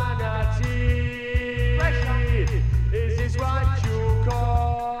humanity. This is what you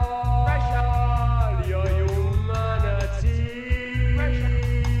call your humanity.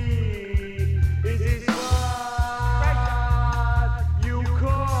 This is what you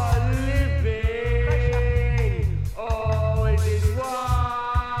call living. Oh, it is what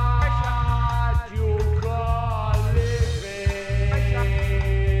you call living.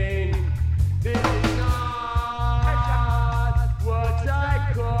 This is not what I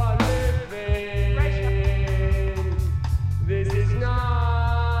call living. This is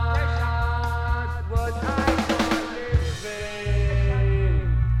not what I call living.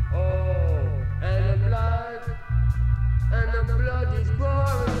 Oh, and the blood is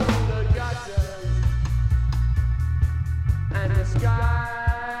pouring through the gutters, and the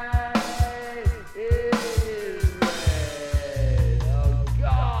sky is red. Oh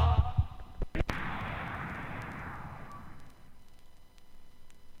God.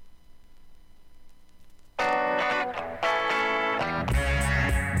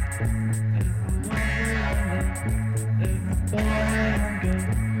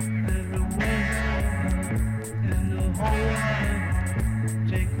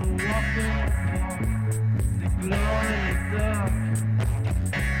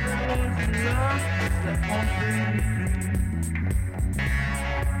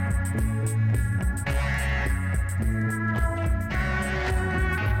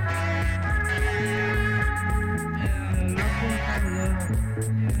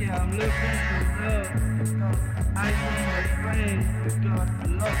 I'm looking for love. I ain't afraid. Got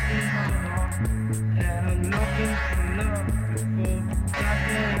love in my heart. And I'm looking for love before I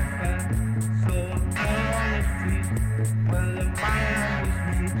get back. So I'm out on the street where the mind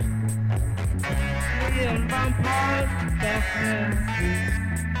is reached. Me and vampires, that's fantasy.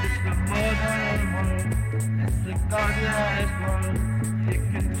 It's the modern world. It's the godless world. You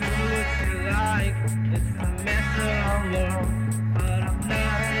can do what you like. It's a mess of world. But I'm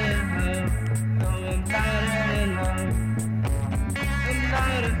not in love. No, I'm not in love. I'm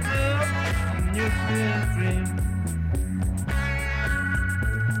not in love. And you feel free.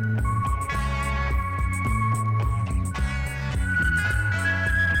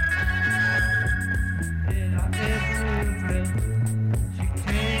 In our every breath, she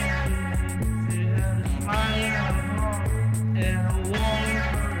came to me. She had a smile in her heart and a warm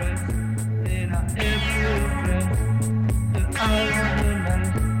caress. In our every breath, the eyes of the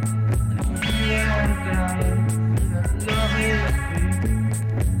night, and she went down. The love is sweet,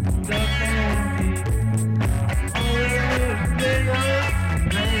 love and deep. Only with fingers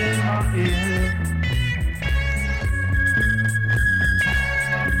playing my ear.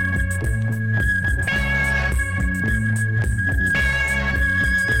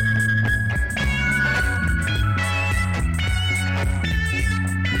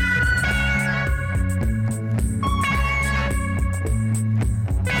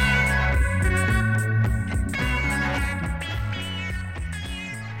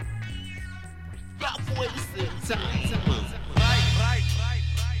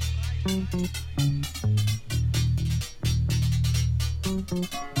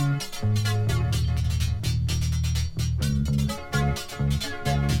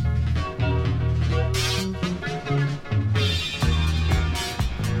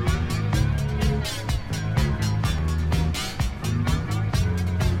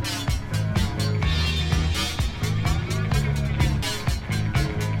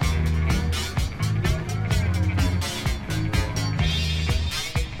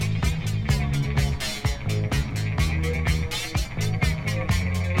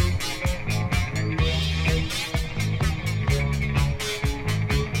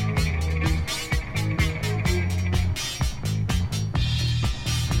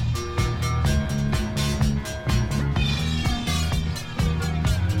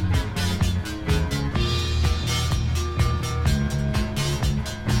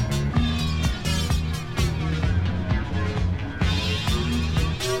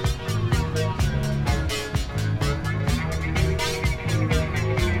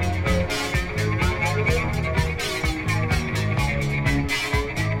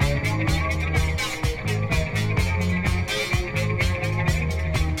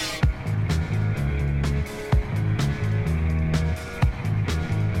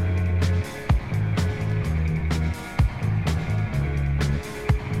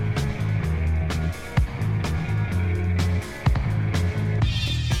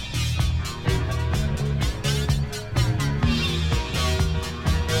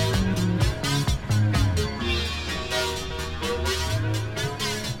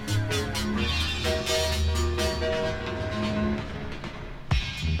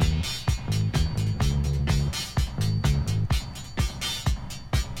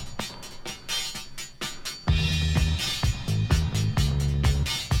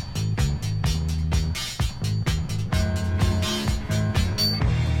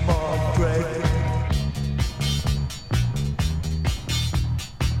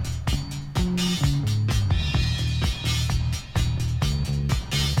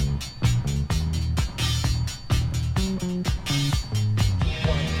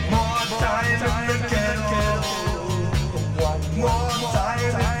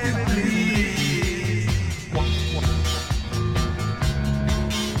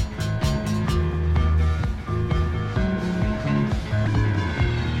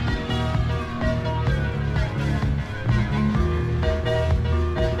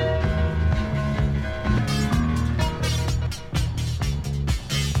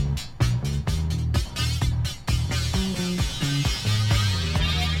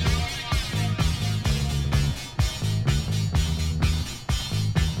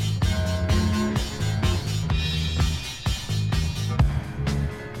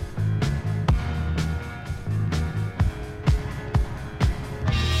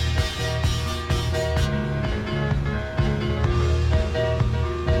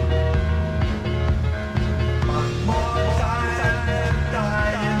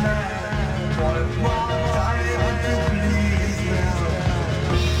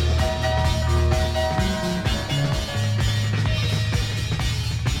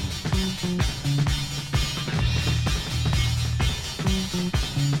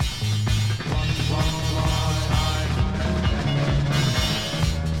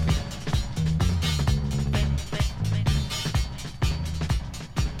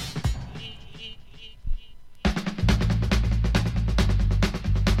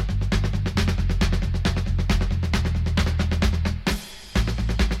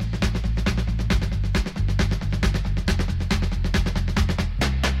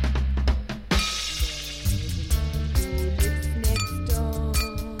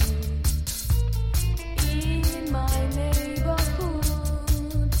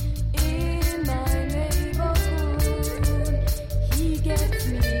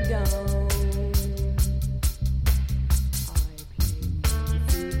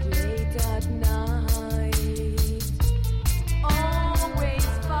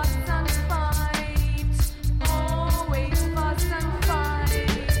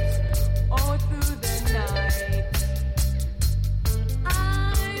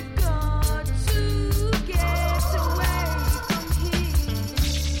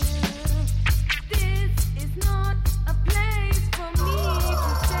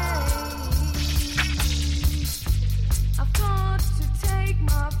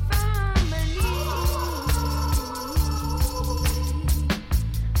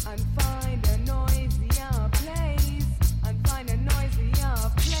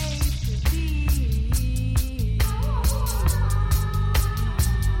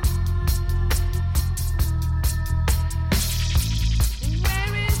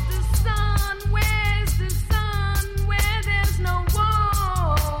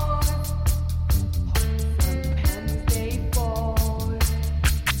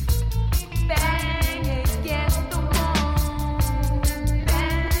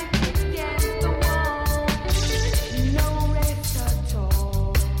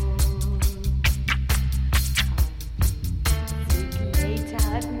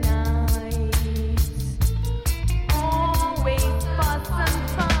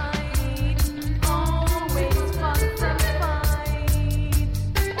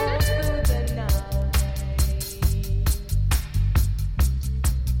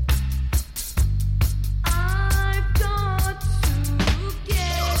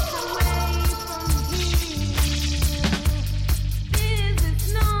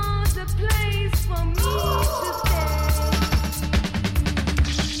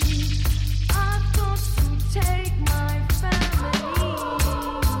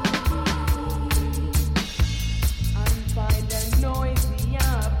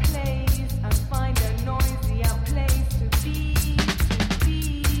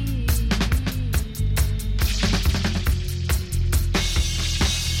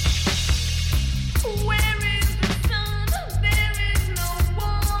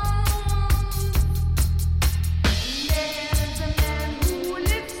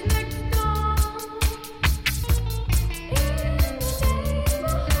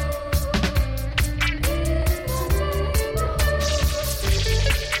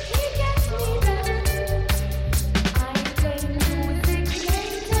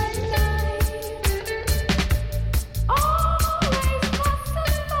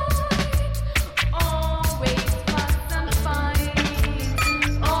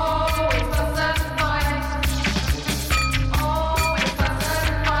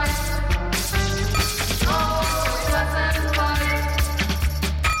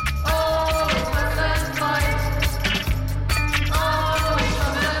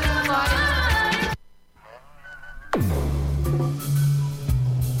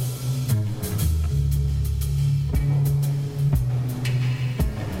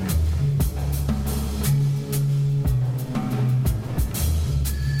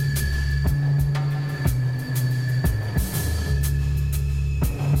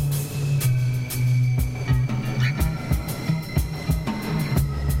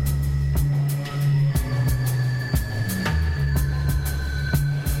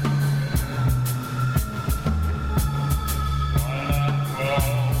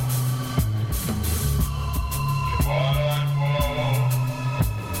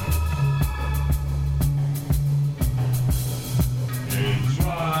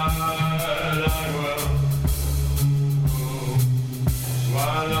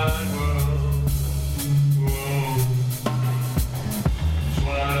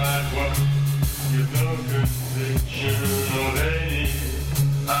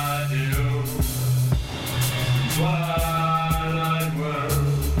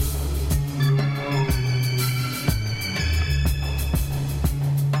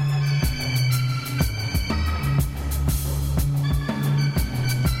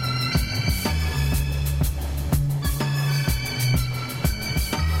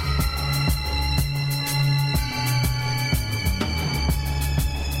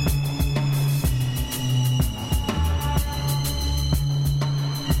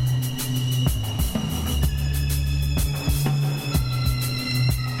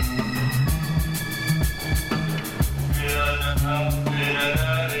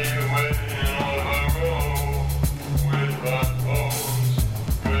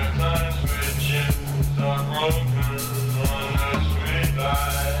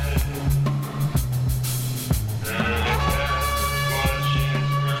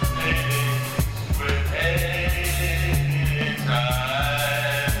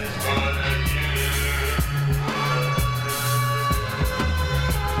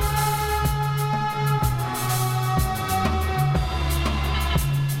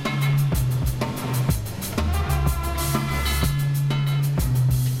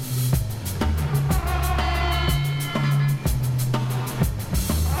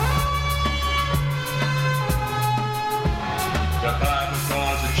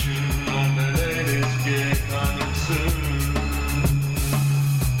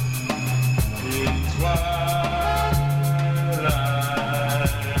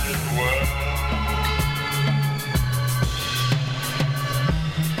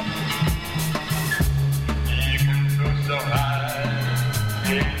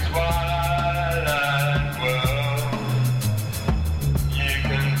 what